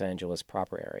the Los Angeles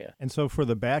proper area. And so for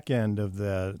the back end of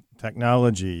the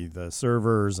technology, the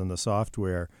servers and the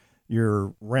software,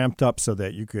 you're ramped up so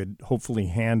that you could hopefully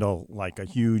handle like a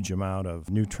huge amount of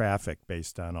new traffic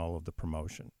based on all of the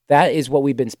promotion. That is what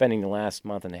we've been spending the last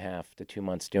month and a half to 2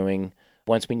 months doing.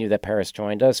 Once we knew that Paris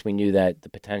joined us, we knew that the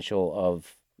potential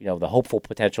of, the hopeful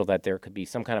potential that there could be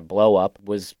some kind of blow up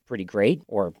was pretty great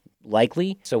or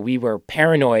likely. So we were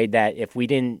paranoid that if we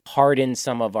didn't harden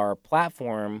some of our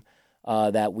platform,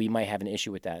 that we might have an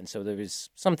issue with that. And so there was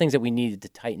some things that we needed to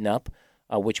tighten up,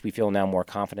 which we feel now more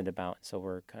confident about. So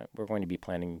we're going to be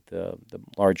planning the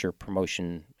larger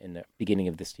promotion in the beginning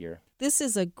of this year. This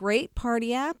is a great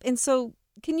party app. And so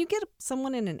can you get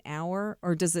someone in an hour,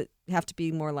 or does it have to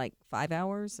be more like 5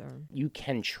 hours? Or You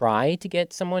can try to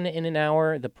get someone in an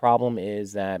hour. The problem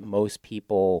is that most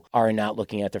people are not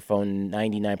looking at their phone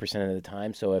 99% of the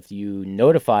time. So if you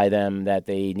notify them that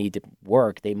they need to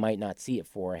work, they might not see it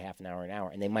for a half an hour,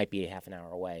 and they might be a half an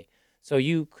hour away. So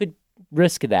you could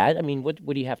risk that. I mean, what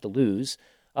do you have to lose?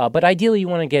 But ideally, you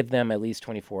want to give them at least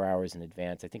 24 hours in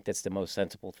advance. I think that's the most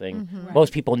sensible thing. Right.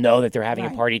 Most people know that they're having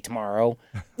a party tomorrow,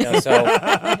 so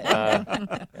try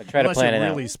to Unless plan you're it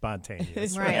really out.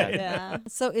 spontaneous. Right. yeah.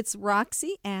 So it's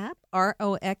Roxy app,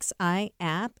 ROXI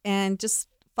app, and just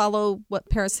follow what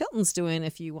Paris Hilton's doing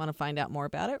if you want to find out more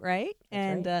about it, right?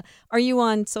 That's And are you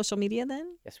on social media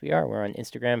then? Yes, we are. We're on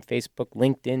Instagram, Facebook,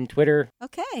 LinkedIn, Twitter.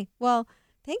 Okay. Well,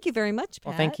 thank you very much, Pat.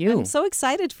 Well, thank you. I'm so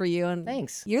excited for you. And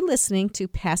Thanks. You're listening to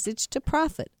Passage to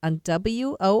Profit on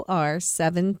WOR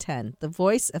 710, the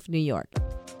voice of New York.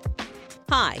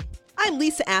 Hi, I'm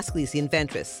Lisa Askley's the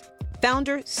inventress,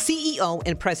 founder, CEO,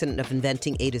 and president of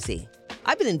Inventing A to Z.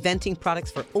 I've been inventing products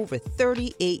for over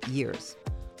 38 years.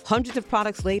 Hundreds of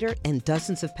products later and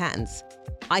dozens of patents.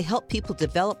 I help people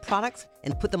develop products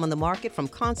and put them on the market from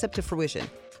concept to fruition.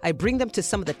 I bring them to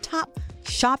some of the top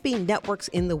shopping networks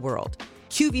in the world: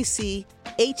 QVC,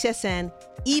 HSN,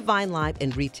 eVine Live,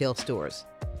 and retail stores.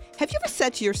 Have you ever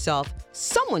said to yourself,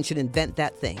 someone should invent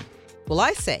that thing? Well,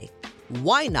 I say,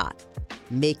 why not?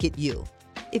 Make it you.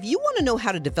 If you want to know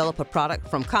how to develop a product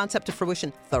from concept to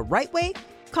fruition the right way,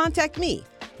 contact me,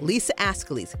 Lisa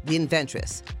Askley's the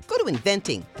inventress. Go to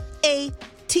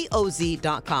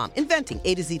inventingatoz.com,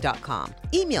 inventingatoz.com.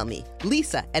 Email me,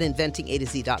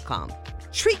 lisa@inventingatoz.com.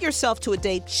 Treat yourself to a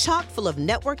day chock full of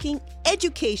networking,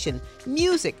 education,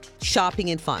 music,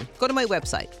 shopping, and fun. Go to my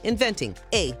website,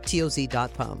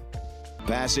 inventingatoz.com.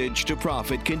 Passage to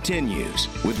Profit continues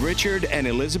with Richard and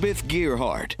Elizabeth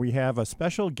Gearhart. We have a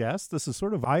special guest. This is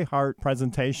sort of iHeart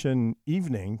presentation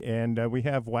evening, and we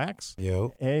have Wax.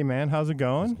 Yo. Hey, man, how's it What's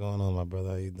going? going on, my brother?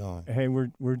 How you doing? Hey,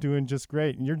 we're doing just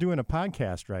great. And you're doing a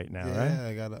podcast right now, Yeah, right?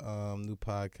 I got a new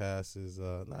podcast. Is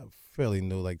not fairly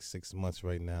new, like 6 months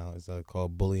right now. It's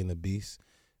called Bully and the Beast.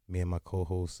 Me and my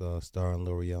co-host, starring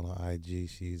L'Oreal on IG.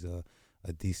 She's a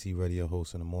DC radio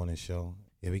host on the morning show.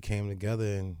 Yeah, we came together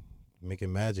and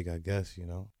making magic, I guess,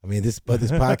 I mean, this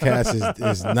podcast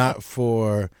is not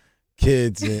for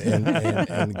kids and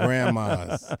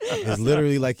grandmas. It's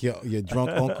literally like your drunk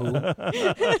uncle.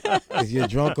 It's your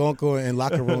drunk uncle and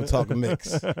locker room talk mix.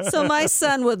 So my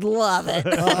son would love it.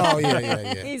 Oh,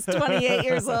 yeah. He's 28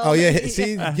 years old. Oh, yeah.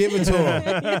 See, give it to him.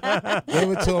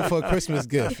 Give it to him for a Christmas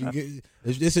gift.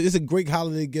 It's a great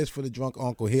holiday gift for the drunk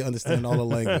uncle. He'll understand all the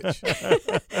language.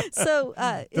 So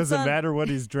Does it matter what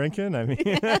he's drinking? I mean,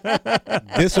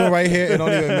 This one right here, it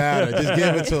don't even matter. Just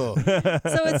give it to him.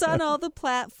 so it's on all the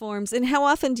platforms. And how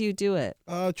often do you do it?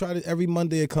 Try to every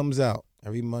Monday it comes out.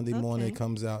 Every Monday morning it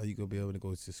comes out. You will be able to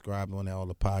go subscribe on all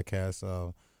the podcast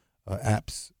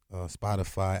apps,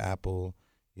 Spotify, Apple.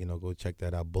 Go check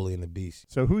that out. Bully and the Beast.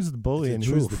 So who's the bully and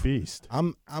who's the beast?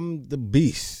 I'm the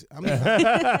beast.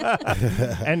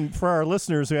 And for our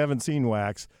listeners who haven't seen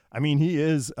Wax, I mean, he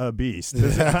is a beast.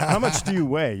 How much do you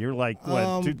weigh? You're like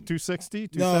what, 260?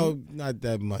 No, not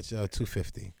that much.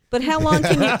 250. But how long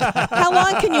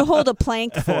can you hold a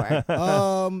plank for?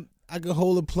 I can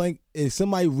hold a plank if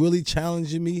somebody really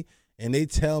challenging me and they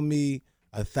tell me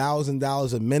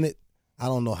 $1,000 a minute. I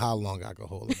don't know how long I can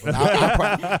hold it,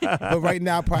 but right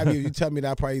now, probably if you tell me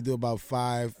that, I probably do about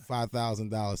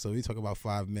 $5,000. So we talk about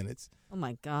 5 minutes. Oh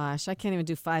my gosh, I can't even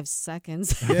do 5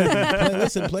 seconds. Yeah,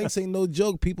 listen, planks ain't no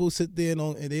joke. People sit there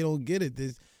and they don't get it.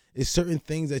 There's certain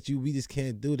things that we just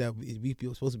can't do that we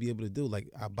supposed to be able to do, like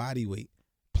our body weight.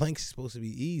 Planks is supposed to be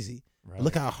easy. Right.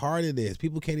 Look how hard it is.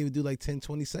 People can't even do like 10,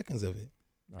 20 seconds of it.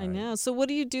 I know. So what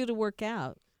do you do to work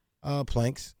out?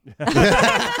 Planks.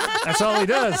 That's all he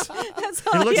does. That's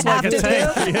all he looks like a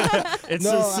tank. It's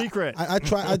no, his secret. I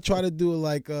try to do it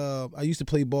like I used to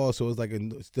play ball, so it's like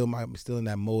still in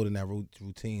that mode and that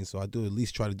routine. So I do at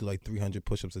least try to do like 300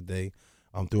 push-ups a day,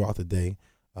 throughout the day,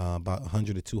 about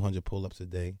 100 to 200 pull-ups a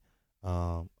day.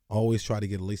 Always try to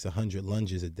get at least 100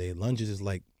 lunges a day. Lunges is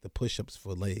like the push-ups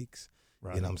for legs.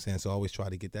 Right. You know what I'm saying? So I always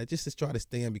try to get that just to try to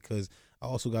stay in, because I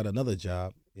also got another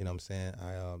job. You know what I'm saying?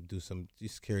 I do some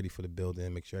security for the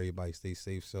building, make sure everybody stays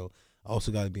safe. So I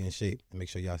also got to be in shape and make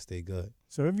sure y'all stay good.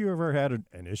 So have you ever had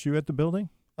an issue at the building?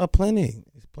 Plenty.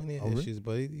 There's plenty of issues,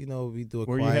 but we do it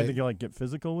where quiet. You had to get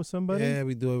physical with somebody? Yeah,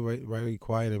 we do it very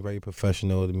quiet and very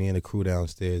professional. Me and the crew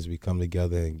downstairs, we come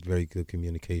together in very good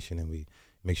communication, and we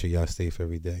make sure y'all safe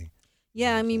every day.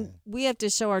 Yeah, I mean, we have to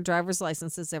show our driver's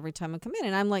licenses every time we come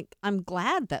in. And I'm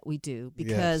glad that we do,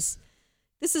 because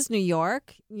this is New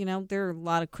York. There are a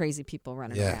lot of crazy people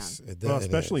running around. Well,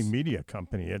 especially media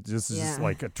company. It just is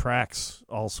like attracts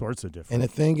all sorts of different. And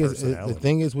the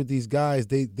thing is with these guys,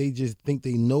 they just think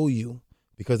they know you,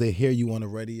 because they hear you on the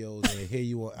radios and they hear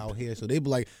you out here. So they be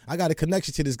like, I got a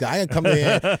connection to this guy. I can come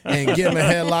there and give him a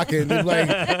headlock and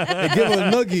give him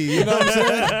a noogie. You know what I'm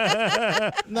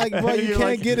saying? Like, bro, you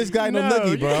can't get this guy no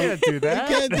noogie, bro. You can't do that.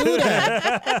 You can't do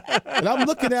that. And I'm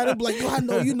looking at him like, yo, I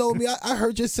know you know me. I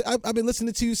heard you. I've been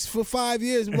listening to you for 5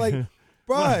 years. I'm like,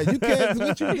 bro, you can't.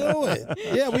 What you doing?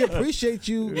 Yeah, we appreciate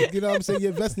you. You know what I'm saying?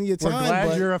 You're investing your time. We're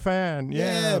glad you're a fan.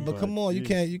 Yeah, but come on, you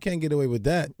can't get away with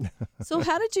that. So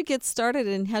how did you get started,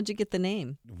 and how'd you get the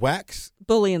name? Wax?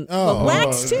 Bully and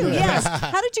Wax too. Yes.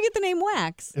 How did you get the name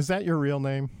Wax? Is that your real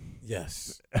name?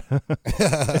 Yes.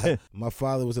 My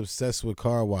father was obsessed with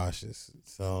car washes,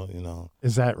 so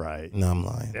Is that right? No, I'm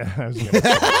lying. Yeah, I was gonna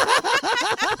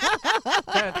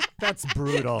say. That's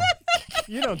brutal.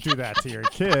 You don't do that to your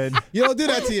kid. You don't do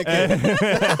that to your kid.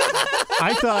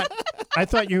 I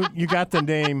thought you got the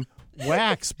name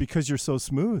Wax because you're so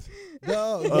smooth.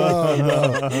 No.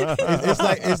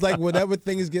 It's like whenever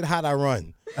things get hot, I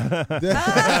run.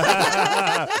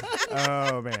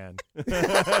 Oh man.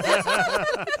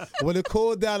 When it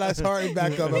cooled down, I started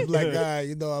back up. I'm like, all right,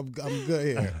 I'm good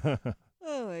here.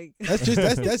 Oh my God.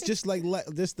 That's just like life,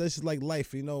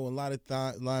 A lot of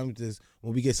times is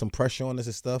when we get some pressure on us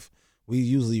and stuff, we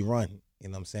usually run. You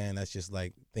know what I'm saying? That's just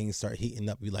like things start heating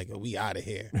up. We like, oh, we out of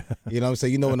here. You know what I'm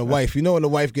saying? When the wife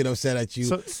get upset at you,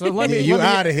 so you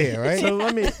out of here, right? So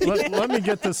let me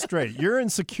get this straight. You're in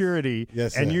security,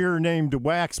 yes, and sir. you're named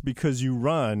Wax because you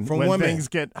run from when women. Things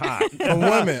get hot. From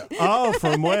women. Oh,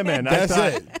 from women. That's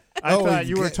it. I thought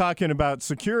you were talking about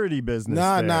security business.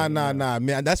 Nah,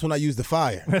 man. That's when I use the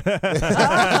fire.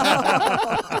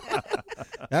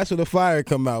 That's when the fire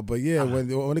come out. But yeah,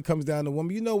 when it comes down to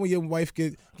women, when your wife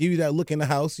give you that look in the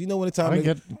house, when it's time. I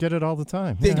get it all the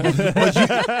time.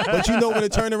 But you know when to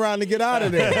turn around and get out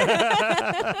of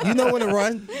there. You know when to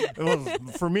run. Well,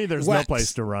 for me, there's Wax. no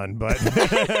place to run, but you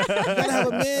gotta have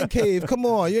a man cave. Come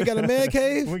on, you got a man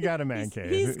cave? We got a man cave.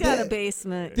 He's got a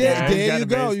basement. There you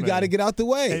go. You got to get out the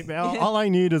way. Hey, all I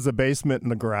need is a basement in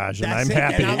the garage, and That's I'm it.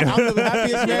 happy. And I'm the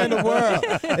happiest man in the world.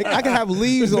 I can have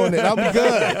leaves on it. I'll be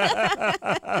good.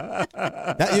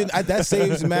 That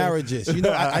saves marriages.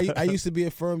 I used to be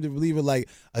a firm believer, like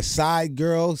a side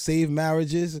girl save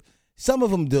marriages. Some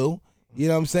of them do. You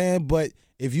know what I'm saying? But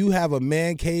if you have a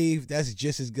man cave, that's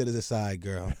just as good as a side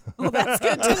girl. Well, that's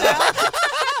good to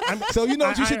know. So you know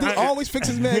what you should do? Always fix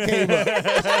his man cave up.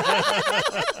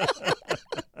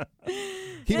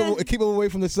 Keep him away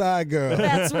from the side girl.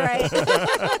 That's right.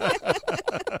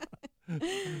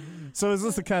 So is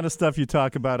this the kind of stuff you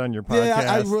talk about on your podcast?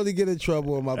 Yeah, I really get in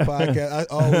trouble on my podcast.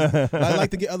 I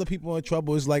like to get other people in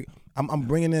trouble. It's like I'm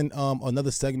bringing in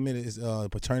another segment is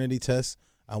paternity test.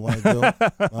 I want to do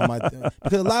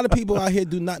because a lot of people out here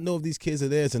do not know if these kids are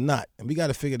theirs or not, and we got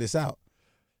to figure this out.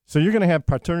 So you're going to have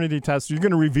paternity tests. You're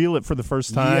going to reveal it for the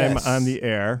first time on the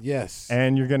air. Yes.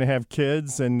 And you're going to have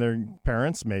kids and their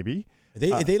parents, maybe.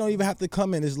 They don't even have to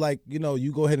come in. It's like, you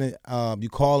go ahead and you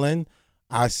call in.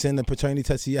 I send a paternity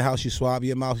test to your house. You swab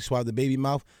your mouth. You swab the baby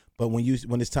mouth. But when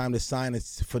it's time to sign it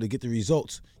to get the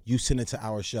results, you send it to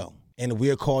our show. And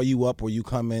we'll call you up or you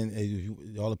come in.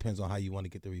 It all depends on how you want to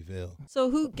get the reveal.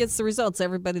 So who gets the results?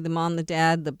 Everybody, the mom, the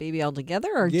dad, the baby all together?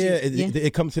 Or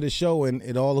it comes to the show, and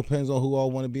it all depends on who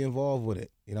all want to be involved with it.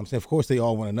 You know what I'm saying? Of course, they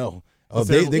all want to know.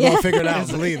 They're going to figure it out,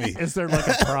 believe me. Is there like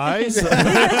a prize?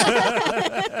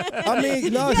 I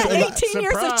mean, no. 18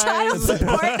 years of child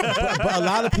support. But a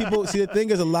lot of people, see, the thing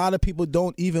is, a lot of people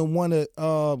don't even want to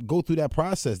go through that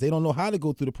process. They don't know how to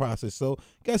go through the process. So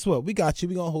guess what? We got you.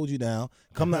 We're going to hold you down.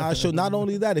 Come to our show. Not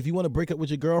only that, if you want to break up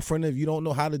with your girlfriend, if you don't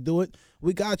know how to do it,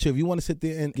 we got you. If you want to sit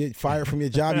there and get fired from your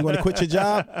job, you want to quit your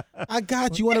job, I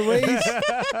got you. You want to raise?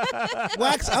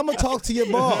 Wax, I'm going to talk to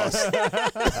your boss.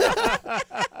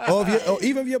 Or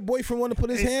even if your boyfriend want to put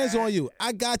his hands on you,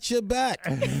 I got your back.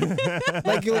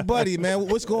 Like, your buddy, man,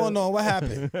 what's going on? What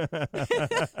happened?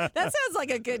 That sounds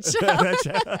like a good show.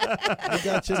 I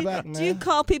got your back, man. Do you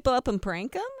call people up and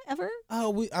prank them ever? I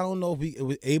don't know if we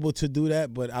were able to do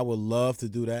that, but I would love to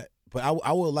do that. But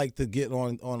I would like to get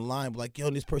online, like, yo,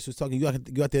 this person's talking. You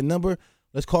got their number?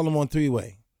 Let's call them on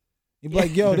three-way. You'd be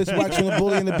like, yo, this Wax from the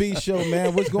Bully and the Beast show,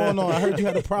 man. What's going on? I heard you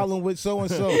had a problem with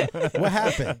so-and-so. What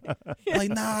happened? I'm like,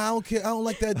 nah, I don't care. I don't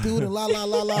like that dude and la, la,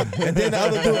 la, la. And then the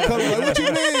other dude comes like, what you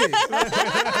mean?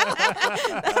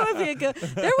 That would be a good.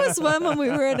 There was one when we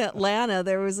were in Atlanta.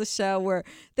 There was a show where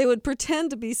they would pretend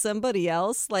to be somebody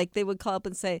else. Like they would call up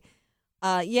and say,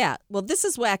 yeah, well, this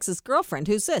is Wax's girlfriend.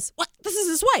 Who's this? What? This is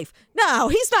his wife. No,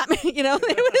 he's not me. They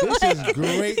would this is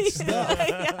great stuff.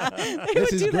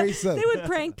 This is great stuff. They would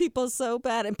prank people so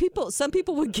bad, and some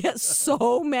people would get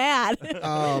so mad.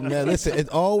 Oh man, listen, it's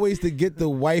always to get the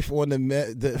wife on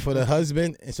for the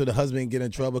husband, and so the husband get in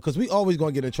trouble because we always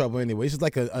gonna get in trouble anyway. It's just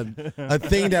like a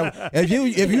thing that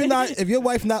if your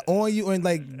wife not on you and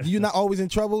like you're not always in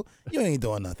trouble, you ain't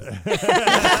doing nothing.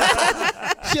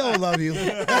 She don't love you.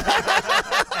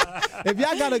 If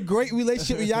y'all got a great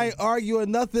relationship and y'all ain't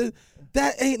arguing nothing,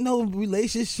 that ain't no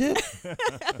relationship.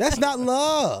 That's not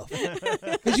love.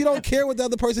 Because you don't care what the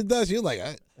other person does. You're like,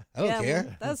 I don't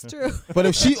care. That's true. But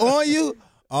if she on you,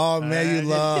 oh man, you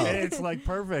love. It's like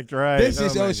perfect, right? This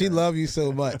is she love you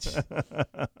so much.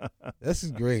 This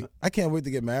is great. I can't wait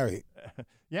to get married.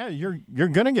 Yeah, you're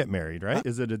gonna get married, right?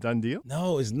 Is it a done deal?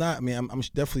 No, it's not. I mean, I'm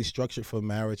definitely structured for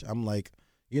marriage. I'm like,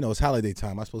 it's holiday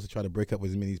time. I'm supposed to try to break up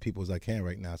with as many people as I can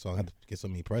right now, so I have to get so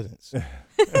many presents. Come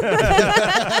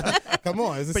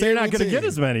on, it's the but same you're not routine. going to get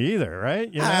as many either,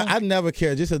 right? I never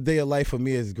care. Just a day of life for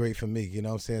me is great for me. You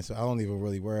know what I'm saying? So I don't even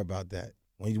really worry about that.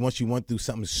 Once you went through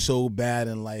something so bad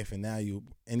in life, and now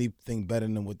anything better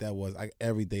than what that was,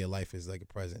 every day of life is like a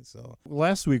present. So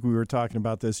last week we were talking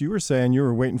about this. You were saying you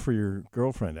were waiting for your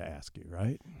girlfriend to ask you,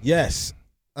 right? Yes.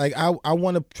 Like I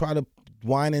want to try to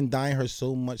wine and dine her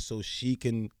so much so she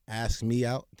can ask me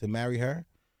out to marry her,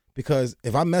 because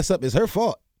if I mess up, it's her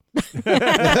fault. Because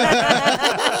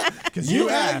you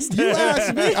asked. You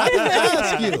asked me. I didn't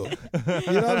ask you.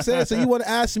 You know what I'm saying? So you want to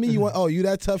ask me? You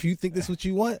that tough? You think this is what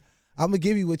you want? I'm going to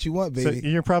give you what you want, baby. So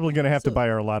you're probably going to have to buy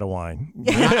her a lot of wine.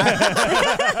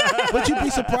 But you'd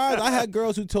be surprised. I had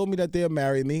girls who told me that they'll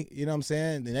marry me. You know what I'm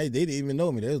saying? And they didn't even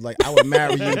know me. They was like, I would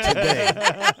marry you today.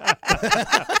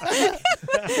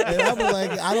 And I was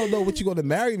like, I don't know what you're going to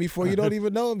marry me for. You don't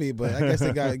even know me. But I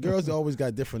guess girls always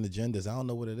got different agendas. I don't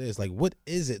know what it is. Like, what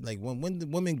is it? Like, when the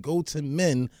women go to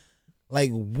men, like,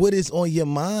 what is on your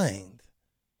mind?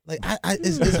 Like,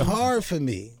 it's hard for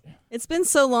me. It's been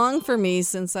so long for me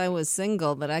since I was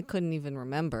single that I couldn't even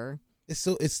remember. It's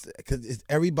because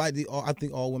everybody. I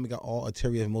think all women got all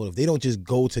ulterior motive. They don't just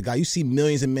go to guy. You see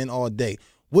millions of men all day.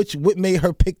 What made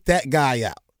her pick that guy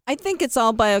out? I think it's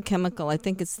all biochemical. I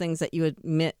think it's things that you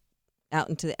emit out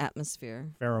into the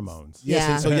atmosphere. Pheromones.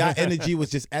 Yeah. So your energy was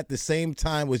just at the same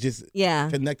time,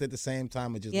 connected at the same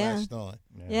time, and just latched on.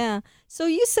 Yeah. So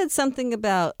you said something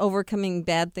about overcoming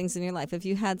bad things in your life. Have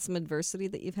you had some adversity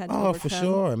that you've had to overcome? Oh, for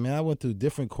sure, man. I went through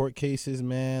different court cases,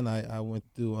 man. I went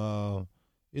through,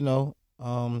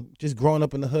 just growing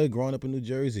up in the hood, growing up in New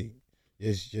Jersey.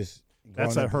 It's just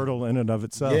that's a hurdle in and of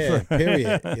itself. Yeah,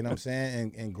 period. You know what I'm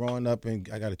saying? And growing up, and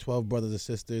I got 12 brothers and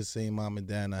sisters, same mom and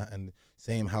dad, and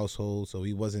same household. So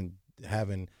he wasn't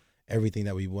having everything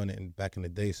that we wanted back in the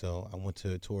day. So I went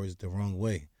towards the wrong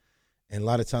way. And a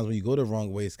lot of times when you go the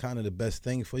wrong way, it's kind of the best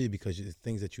thing for you because it's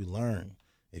things that you learn.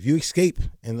 If you escape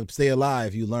and stay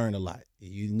alive, you learn a lot.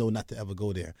 You know not to ever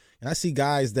go there. And I see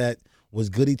guys that was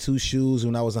goody two-shoes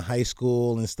when I was in high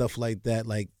school and stuff like that,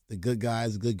 like the good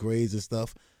guys, good grades and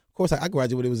stuff. Of course, I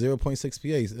graduated with 0.6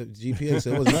 GPA,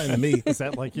 so it was nothing to me. Is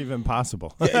that like even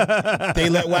possible? They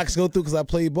let wax go through because I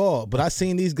played ball. But I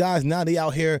seen these guys now, they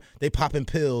out here, they popping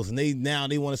pills, and they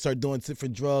want to start doing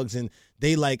different drugs, and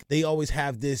they always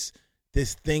have this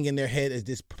thing in their head as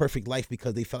this perfect life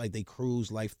because they felt like they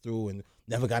cruised life through and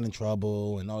never got in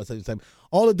trouble and all this other stuff.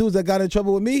 All the dudes that got in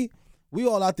trouble with me, we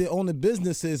all out there owning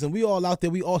businesses, and we all out there,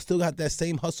 we all still got that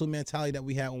same hustle mentality that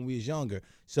we had when we was younger.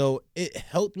 So it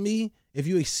helped me if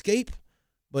you escape,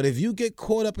 but if you get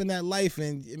caught up in that life,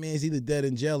 and it means either dead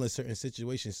in jail in certain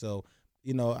situations. So,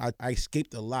 I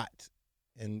escaped a lot,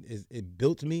 and it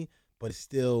built me, but it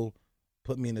still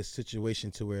put me in a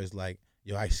situation to where it's like,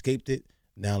 I escaped it,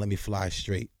 now let me fly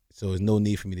straight. So there's no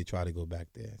need for me to try to go back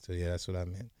there. So yeah, that's what I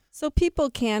meant. So people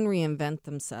can reinvent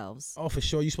themselves. Oh, for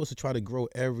sure. You're supposed to try to grow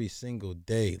every single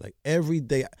day. Like every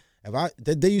day.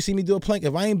 The day you see me do a plank,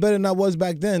 if I ain't better than I was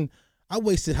back then, I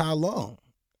wasted how long?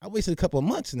 I wasted a couple of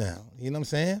months now. You know what I'm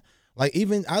saying? Like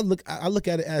even I look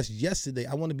at it as yesterday.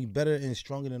 I want to be better and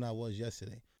stronger than I was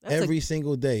yesterday. Every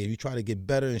single day. If you try to get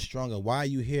better and stronger, why are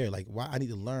you here? Like why I need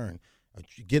to learn.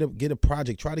 Get a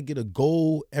project. Try to get a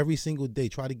goal every single day.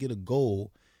 Try to get a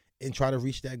goal and try to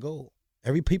reach that goal.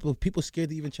 People scared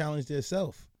to even challenge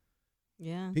themselves.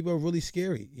 Yeah. People are really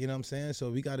scary. You know what I'm saying?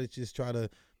 So we got to just try to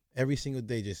every single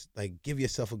day just like give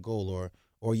yourself a goal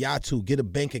or y'all too, get a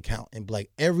bank account and be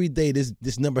like every day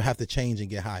this number have to change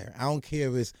and get higher. I don't care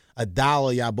if it's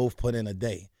 $1 y'all both put in a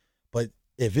day. But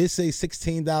if it say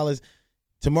 $16,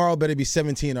 tomorrow better be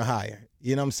 17 or higher.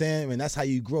 You know what I'm saying? I mean, that's how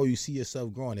you grow. You see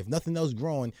yourself growing. If nothing else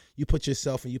growing, you put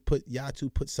yourself and y'all two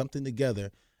put something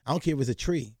together. I don't care if it's a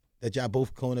tree that y'all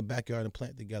both go in the backyard and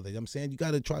plant together. You know what I'm saying? You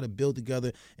got to try to build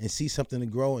together and see something to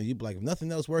grow. And you be like, if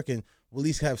nothing else working, we'll at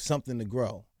least have something to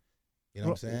grow. You know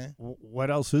what I'm saying?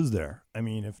 What else is there? I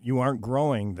mean, if you aren't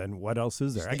growing, then what else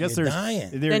is there? I guess you're there's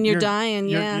dying. Then you're dying,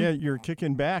 yeah. You're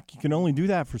kicking back. You can only do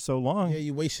that for so long. Yeah,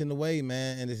 you're wasting away,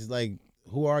 man. And it's like,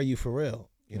 who are you for real?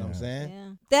 You know what I'm saying?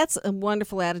 Yeah. That's a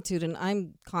wonderful attitude, and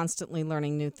I'm constantly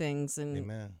learning new things. And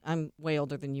Amen. I'm way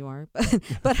older than you are,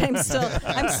 but I'm still doing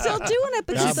it.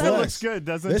 But God That looks good,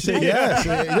 doesn't listen, she? yes.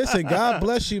 Listen, God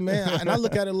bless you, man. And I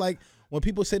look at it like when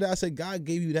people say that, I say, God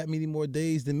gave you that many more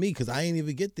days than me because I ain't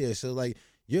even get there. So, like,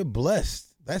 you're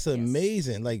blessed. That's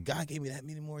amazing. Like, God gave me that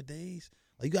many more days.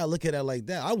 Like, you got to look at it like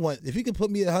that. If you could put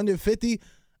me at 150,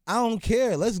 I don't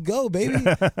care. Let's go, baby.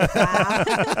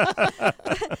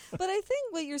 But I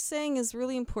think what you're saying is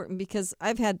really important because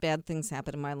I've had bad things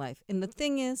happen in my life. And the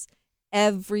thing is,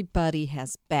 everybody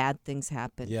has bad things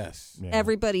happen. Yes. Yeah.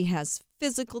 Everybody has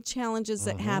physical challenges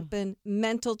that happen,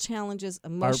 mental challenges,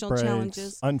 emotional Heartbreaks,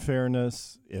 challenges.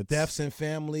 Unfairness. It's Deaths in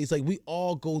families. Like, we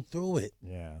all go through it.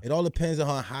 Yeah. It all depends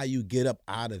on how you get up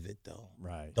out of it, though.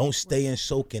 Right. Don't stay and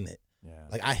soak in it. Yeah.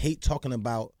 Like, I hate talking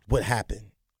about what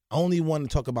happened. I only want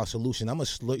to talk about solution. I'm a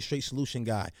straight solution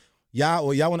guy. Y'all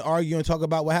want to argue and talk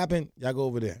about what happened? Y'all go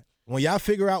over there. When y'all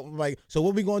figure out, like, so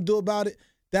what we going to do about it,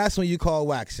 that's when you call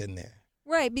wax in there.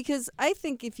 Right, because I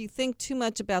think if you think too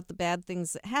much about the bad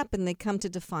things that happen, they come to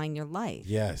define your life.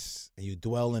 Yes, and you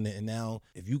dwell in it. And now,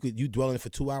 if you dwell in it for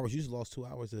 2 hours, you just lost 2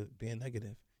 hours of being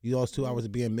negative. You lost 2 hours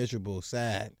of being miserable,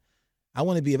 sad.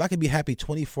 If I could be happy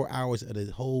 24 hours of the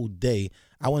whole day,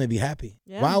 I want to be happy.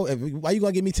 Yeah. Why you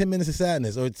going to give me 10 minutes of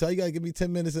sadness? Or tell you got to give me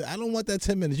 10 minutes I don't want that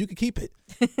 10 minutes. You can keep it.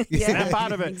 Snap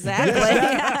out of it.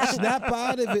 Exactly. Snap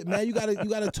out of it, man. You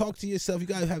gotta talk to yourself. You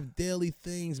gotta have daily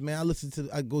things, man.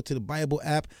 I go to the Bible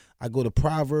app. I go to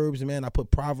Proverbs, man. I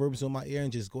put Proverbs on my ear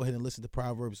and just go ahead and listen to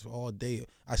Proverbs all day.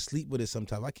 I sleep with it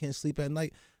sometimes. I can't sleep at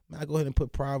night. Man, I go ahead and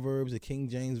put Proverbs, the King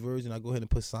James Version. I go ahead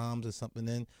and put Psalms or something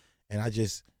in, and I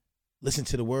just listen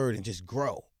to the word and just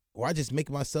grow. Or I just make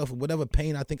myself, whatever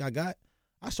pain I think I got,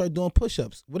 I start doing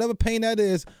push-ups. Whatever pain that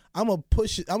is, I'm going to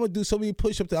push it. I'm going to do so many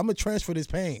push-ups that I'm going to transfer this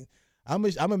pain. I'm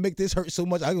going to make this hurt so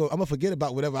much, I'm going to forget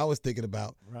about whatever I was thinking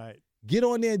about. Right. Get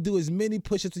on there and do as many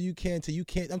push-ups as you can till you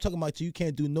can't. I'm talking about till you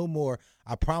can't do no more.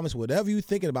 I promise whatever you're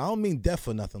thinking about. I don't mean death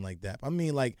or nothing like that. I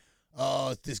mean like,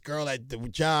 oh, this girl at the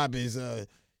job is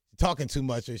talking too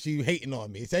much or she hating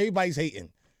on me. It's everybody's hating.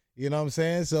 You know what I'm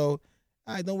saying? So,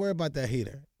 all right, don't worry about that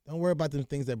hater. Don't worry about them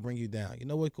things that bring you down. You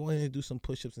know what? Go ahead and do some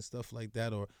push-ups and stuff like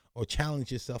that or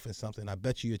challenge yourself in something. I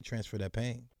bet you'll transfer that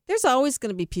pain. There's always going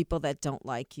to be people that don't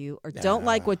like you or don't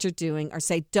like what you're doing or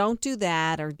say, don't do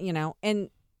that or, and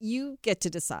you get to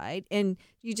decide. And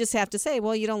you just have to say,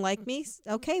 well, you don't like me?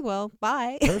 Okay, well,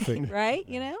 bye. Perfect. Right?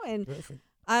 And Perfect.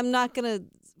 I'm not going to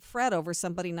fret over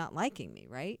somebody not liking me,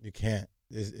 right? You can't.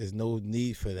 There's no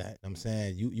need for that. I'm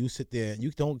saying you sit there,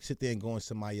 you don't sit there and go in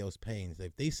somebody else's pain.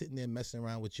 If they sitting there messing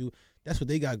around with you, that's what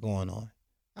they got going on.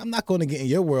 I'm not going to get in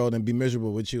your world and be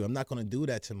miserable with you. I'm not going to do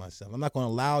that to myself. I'm not going to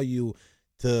allow you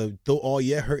to throw all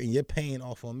your hurt and your pain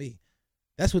off on me.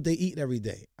 That's what they eat every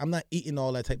day. I'm not eating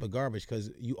all that type of garbage because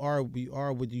you are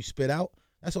what you spit out.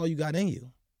 That's all you got in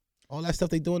you. All that stuff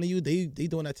they doing to you, they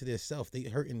doing that to themselves. They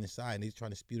hurting inside and they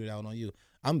trying to spew it out on you.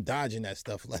 I'm dodging that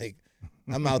stuff like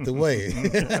I'm out the way.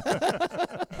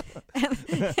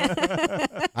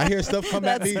 I hear stuff come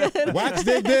at me. Wax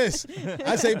did this.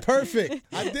 I say perfect.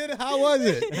 I did it. How was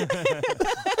it?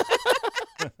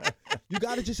 You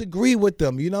got to just agree with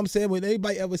them. You know what I'm saying? When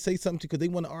anybody ever say something because they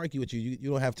want to argue with you, you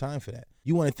don't have time for that.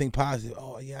 You want to think positive.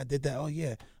 Oh, yeah, I did that. Oh,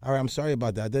 yeah. All right, I'm sorry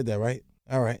about that. I did that, right?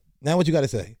 All right. Now what you got to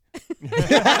say?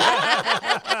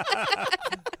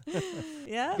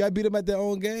 Yeah. You got to beat them at their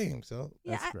own game. So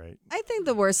That's great. I think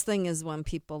the worst thing is when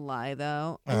people lie,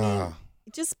 though. I mean,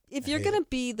 just if you're going to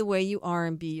be the way you are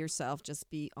and be yourself, just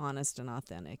be honest and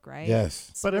authentic, right? yes.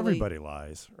 It's But really- everybody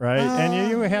lies, right? And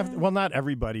you have, well, not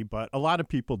everybody, but a lot of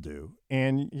people do.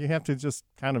 And you have to just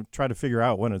kind of try to figure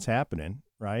out when it's happening,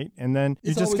 right? And then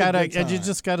you It's just always a gotta, good and you time.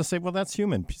 just gotta say, well, that's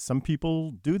human. Some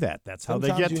people do that. That's how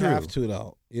Sometimes they get you through. have to,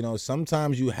 though. You know,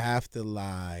 sometimes you have to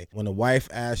lie. When a wife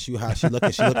asks you how she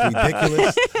looking, she look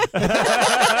ridiculous.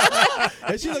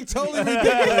 And she look totally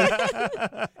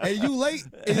ridiculous. And you late,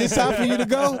 and it's time for you to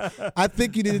go. I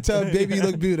think you need to tell her, baby, you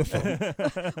look beautiful.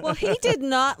 Well, he did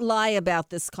not lie about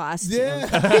this costume Yeah.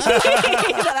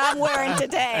 that I'm wearing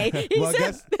today. He Well, I said,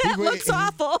 guess that looks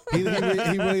awful. He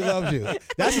really loves you.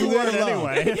 That's You the wore real it love.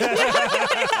 anyway.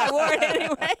 I wore it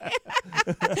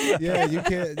anyway. Yeah, you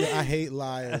can't. I hate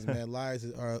liars, man. Liars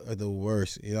are the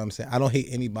worst. You know what I'm saying? I don't hate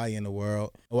anybody in the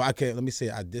world. Well, I can't. Let me say,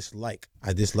 I dislike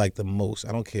the most.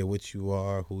 I don't care what you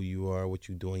are, who you are, what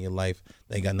you do in your life.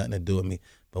 They ain't got nothing to do with me.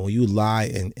 But when you lie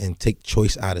and take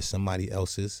choice out of somebody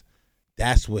else's,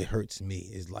 that's what hurts me.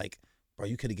 Is like, bro,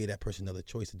 you could have gave that person another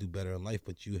choice to do better in life,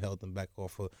 but you held them back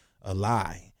off of a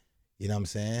lie. You know what I'm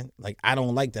saying? Like, I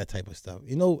don't like that type of stuff.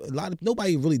 You know,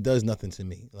 nobody really does nothing to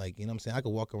me. Like, you know what I'm saying? I could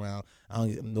walk around,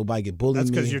 nobody get bullied. That's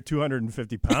me. because you're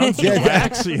 250 pounds. Yeah, You're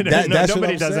wax. You know, that's what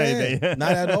nobody I'm does saying. anything.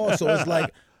 Not at all. So it's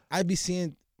like I be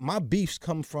seeing my beefs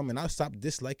come from, and I stop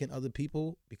disliking other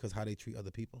people because how they treat other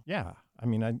people. Yeah. I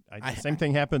mean, same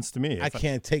thing happens to me. I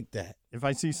can't take that. If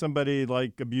I see somebody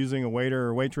like abusing a waiter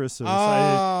or waitress, it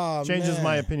changes man.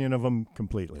 my opinion of them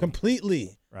completely.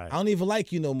 Completely. Right. I don't even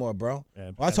like you no more, bro.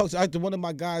 Yeah, Well, I talked to one of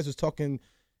my guys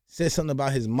said something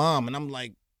about his mom, and I'm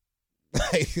like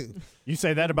you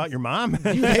say that about your mom?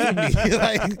 you hate me.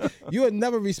 Like, you would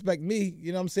never respect me.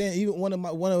 You know what I'm saying? Even one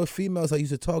of the females I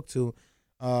used to talk to,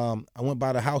 I went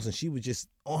by the house and she was just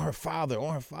on her father,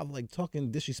 like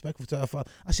talking disrespectful to her father.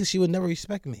 I said she would never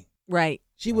respect me. Right.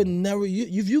 She would never.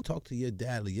 You talk to your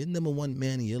dad, like your number one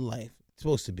man in your life,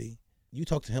 supposed to be. You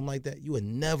talk to him like that, you would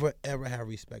never ever have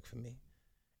respect for me.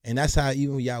 And that's how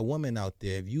even y'all women out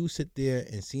there, if you sit there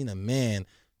and seen a man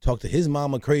talk to his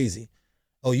mama crazy,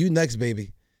 oh, you next,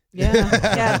 baby.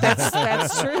 Yeah,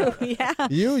 that's true. Yeah.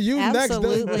 You next.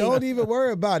 Absolutely. Don't even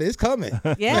worry about it. It's coming.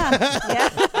 Yeah.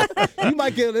 You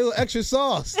might get a little extra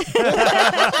sauce.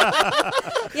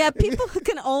 Yeah, people who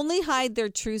can only hide their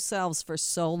true selves for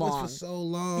so long. For so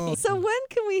long. So when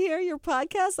can we hear your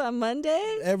podcast? On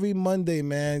Monday? Every Monday,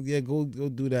 man. Yeah, go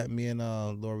do that. Me and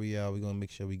L'Oreal, we're gonna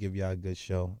make sure we give y'all a good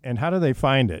show. And how do they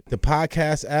find it? The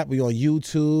podcast app. We on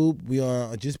YouTube. We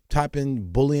are just type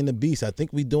in Bullying the Beast. I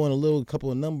think we doing a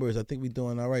couple of numbers. I think we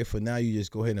doing all right. For now, you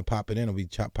just go ahead and pop it in, and we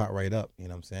pop right up. You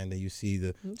know what I'm saying? Then you see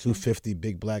the 250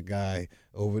 big black guy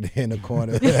over there in the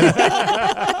corner,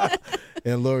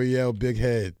 and L'Oreal big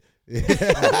head.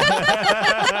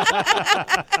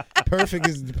 Perfect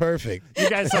is perfect. You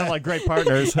guys sound like great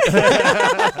partners.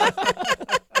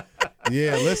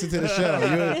 Yeah, listen to the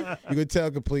show. You can tell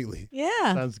completely. Yeah.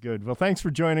 Sounds good. Well, thanks for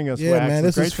joining us, Yeah, Wax. man,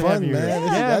 It's this great is to have fun, you man.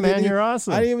 here. Yeah, man, you're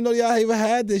awesome. I didn't even know y'all even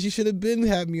had this. You should have been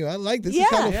having me. I like this. It's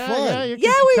kind of fun. Yeah, you can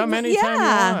Yeah, we- come anytime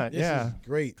yeah. you want. This Yeah. is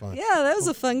great fun. Yeah, that was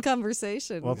a fun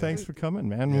conversation. Well, thanks for coming,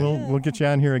 man. We'll get you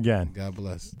on here again. God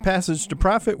bless. Passage to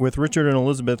Profit with Richard and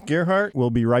Elizabeth Gearhart. We'll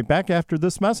be right back after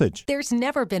this message. There's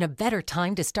never been a better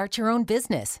time to start your own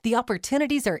business. The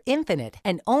opportunities are infinite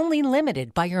and only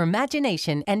limited by your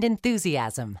imagination and enthusiasm.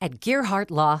 enthusiasm. At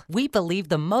Gearhart Law, we believe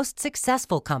the most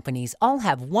successful companies all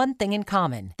have one thing in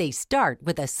common. They start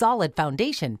with a solid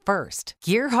foundation first.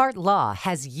 Gearhart Law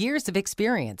has years of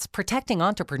experience protecting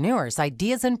entrepreneurs'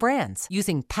 ideas and brands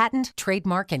using patent,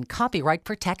 trademark, and copyright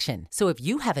protection. So if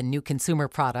you have a new consumer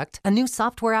product, a new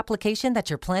software application that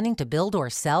you're planning to build or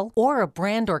sell, or a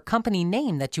brand or company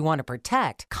name that you want to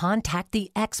protect, contact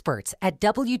the experts at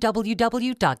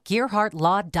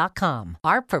www.gearhartlaw.com.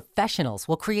 Our professionals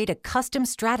will create a custom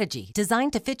strategy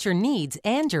designed to fit your needs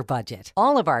and your budget.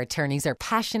 All of our attorneys are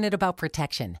passionate about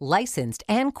protection, licensed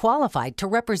and qualified to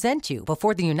represent you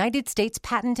before the United States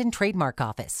Patent and Trademark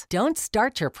Office. Don't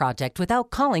start your project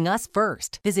without calling us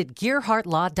first. Visit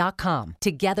GearhartLaw.com.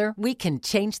 Together, we can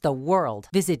change the world.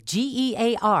 Visit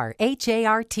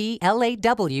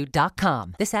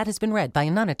GearhartLaw.com. This ad has been read by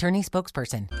a non-attorney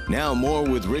spokesperson. Now more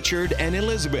with Richard and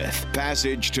Elizabeth.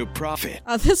 Passage to Profit.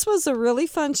 This was a really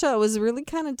fun show. It was really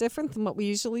kind of different than what we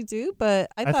usually do,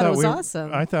 but I thought it was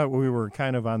awesome. I thought we were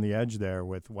kind of on the edge there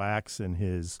with Wax and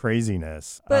his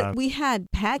craziness. But we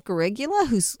had Pat Garigula,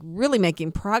 who's really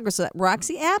making progress with that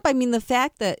Roxy app. I mean, the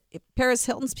fact that Paris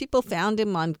Hilton's people found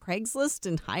him on Craigslist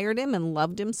and hired him and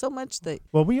loved him so much that...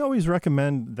 Well, we always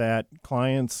recommend that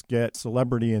clients get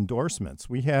celebrity endorsements.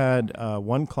 We had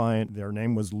one client, their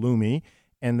name was Lumi,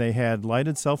 and they had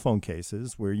lighted cell phone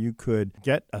cases where you could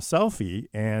get a selfie,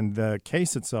 and the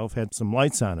case itself had some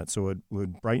lights on it, so it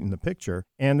would brighten the picture.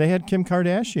 And they had Kim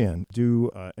Kardashian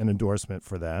do an endorsement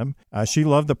for them. She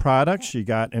loved the product. She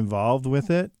got involved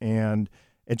with it, and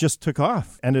it just took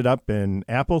off. Ended up in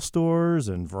Apple stores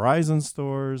and Verizon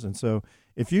stores. And so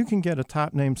if you can get a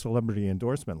top-name celebrity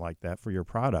endorsement like that for your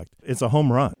product, it's a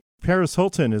home run. Paris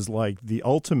Hilton is like the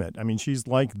ultimate. I mean, she's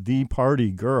like the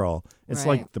party girl. It's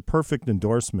like the perfect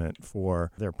endorsement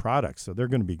for their products. So they're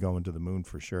going to be going to the moon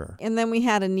for sure. And then we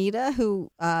had Anita, who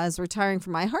is retiring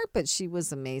from iHeart, but she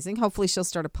was amazing. Hopefully she'll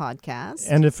start a podcast.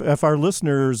 And if our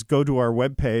listeners go to our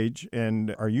webpage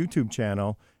and our YouTube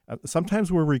channel,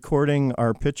 sometimes we're recording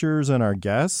our pictures and our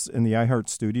guests in the iHeart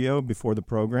studio before the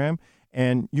program.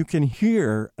 And you can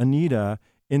hear Anita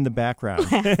in the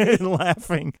background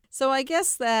laughing. So I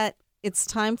guess that it's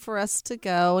time for us to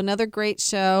go. Another great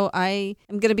show. I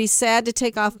am going to be sad to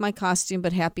take off my costume,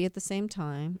 but happy at the same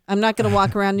time. I'm not going to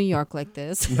walk around New York like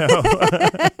this. No.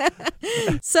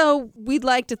 So we'd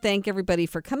like to thank everybody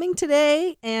for coming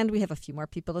today, and we have a few more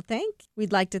people to thank.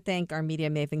 We'd like to thank our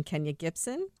media maven, Kenya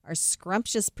Gibson, our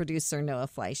scrumptious producer, Noah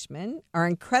Fleischman, our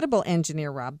incredible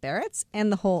engineer, Rob Barretts,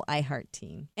 and the whole iHeart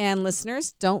team. And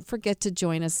listeners, don't forget to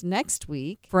join us next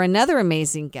week for another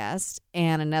amazing guest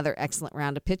and another excellent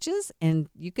round of pitches, and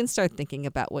you can start thinking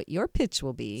about what your pitch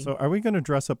will be. So are we going to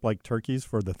dress up like turkeys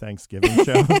for the Thanksgiving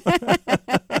show?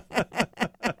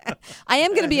 I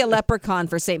am going to be a leprechaun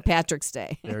for St. Patrick's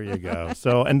Day. There you go.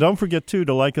 So, and don't forget, too,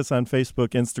 to like us on Facebook,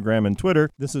 Instagram, and Twitter.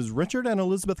 This is Richard and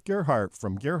Elizabeth Gearhart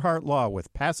from Gearhart Law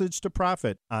with Passage to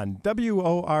Profit on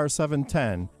WOR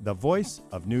 710, the voice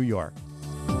of New York.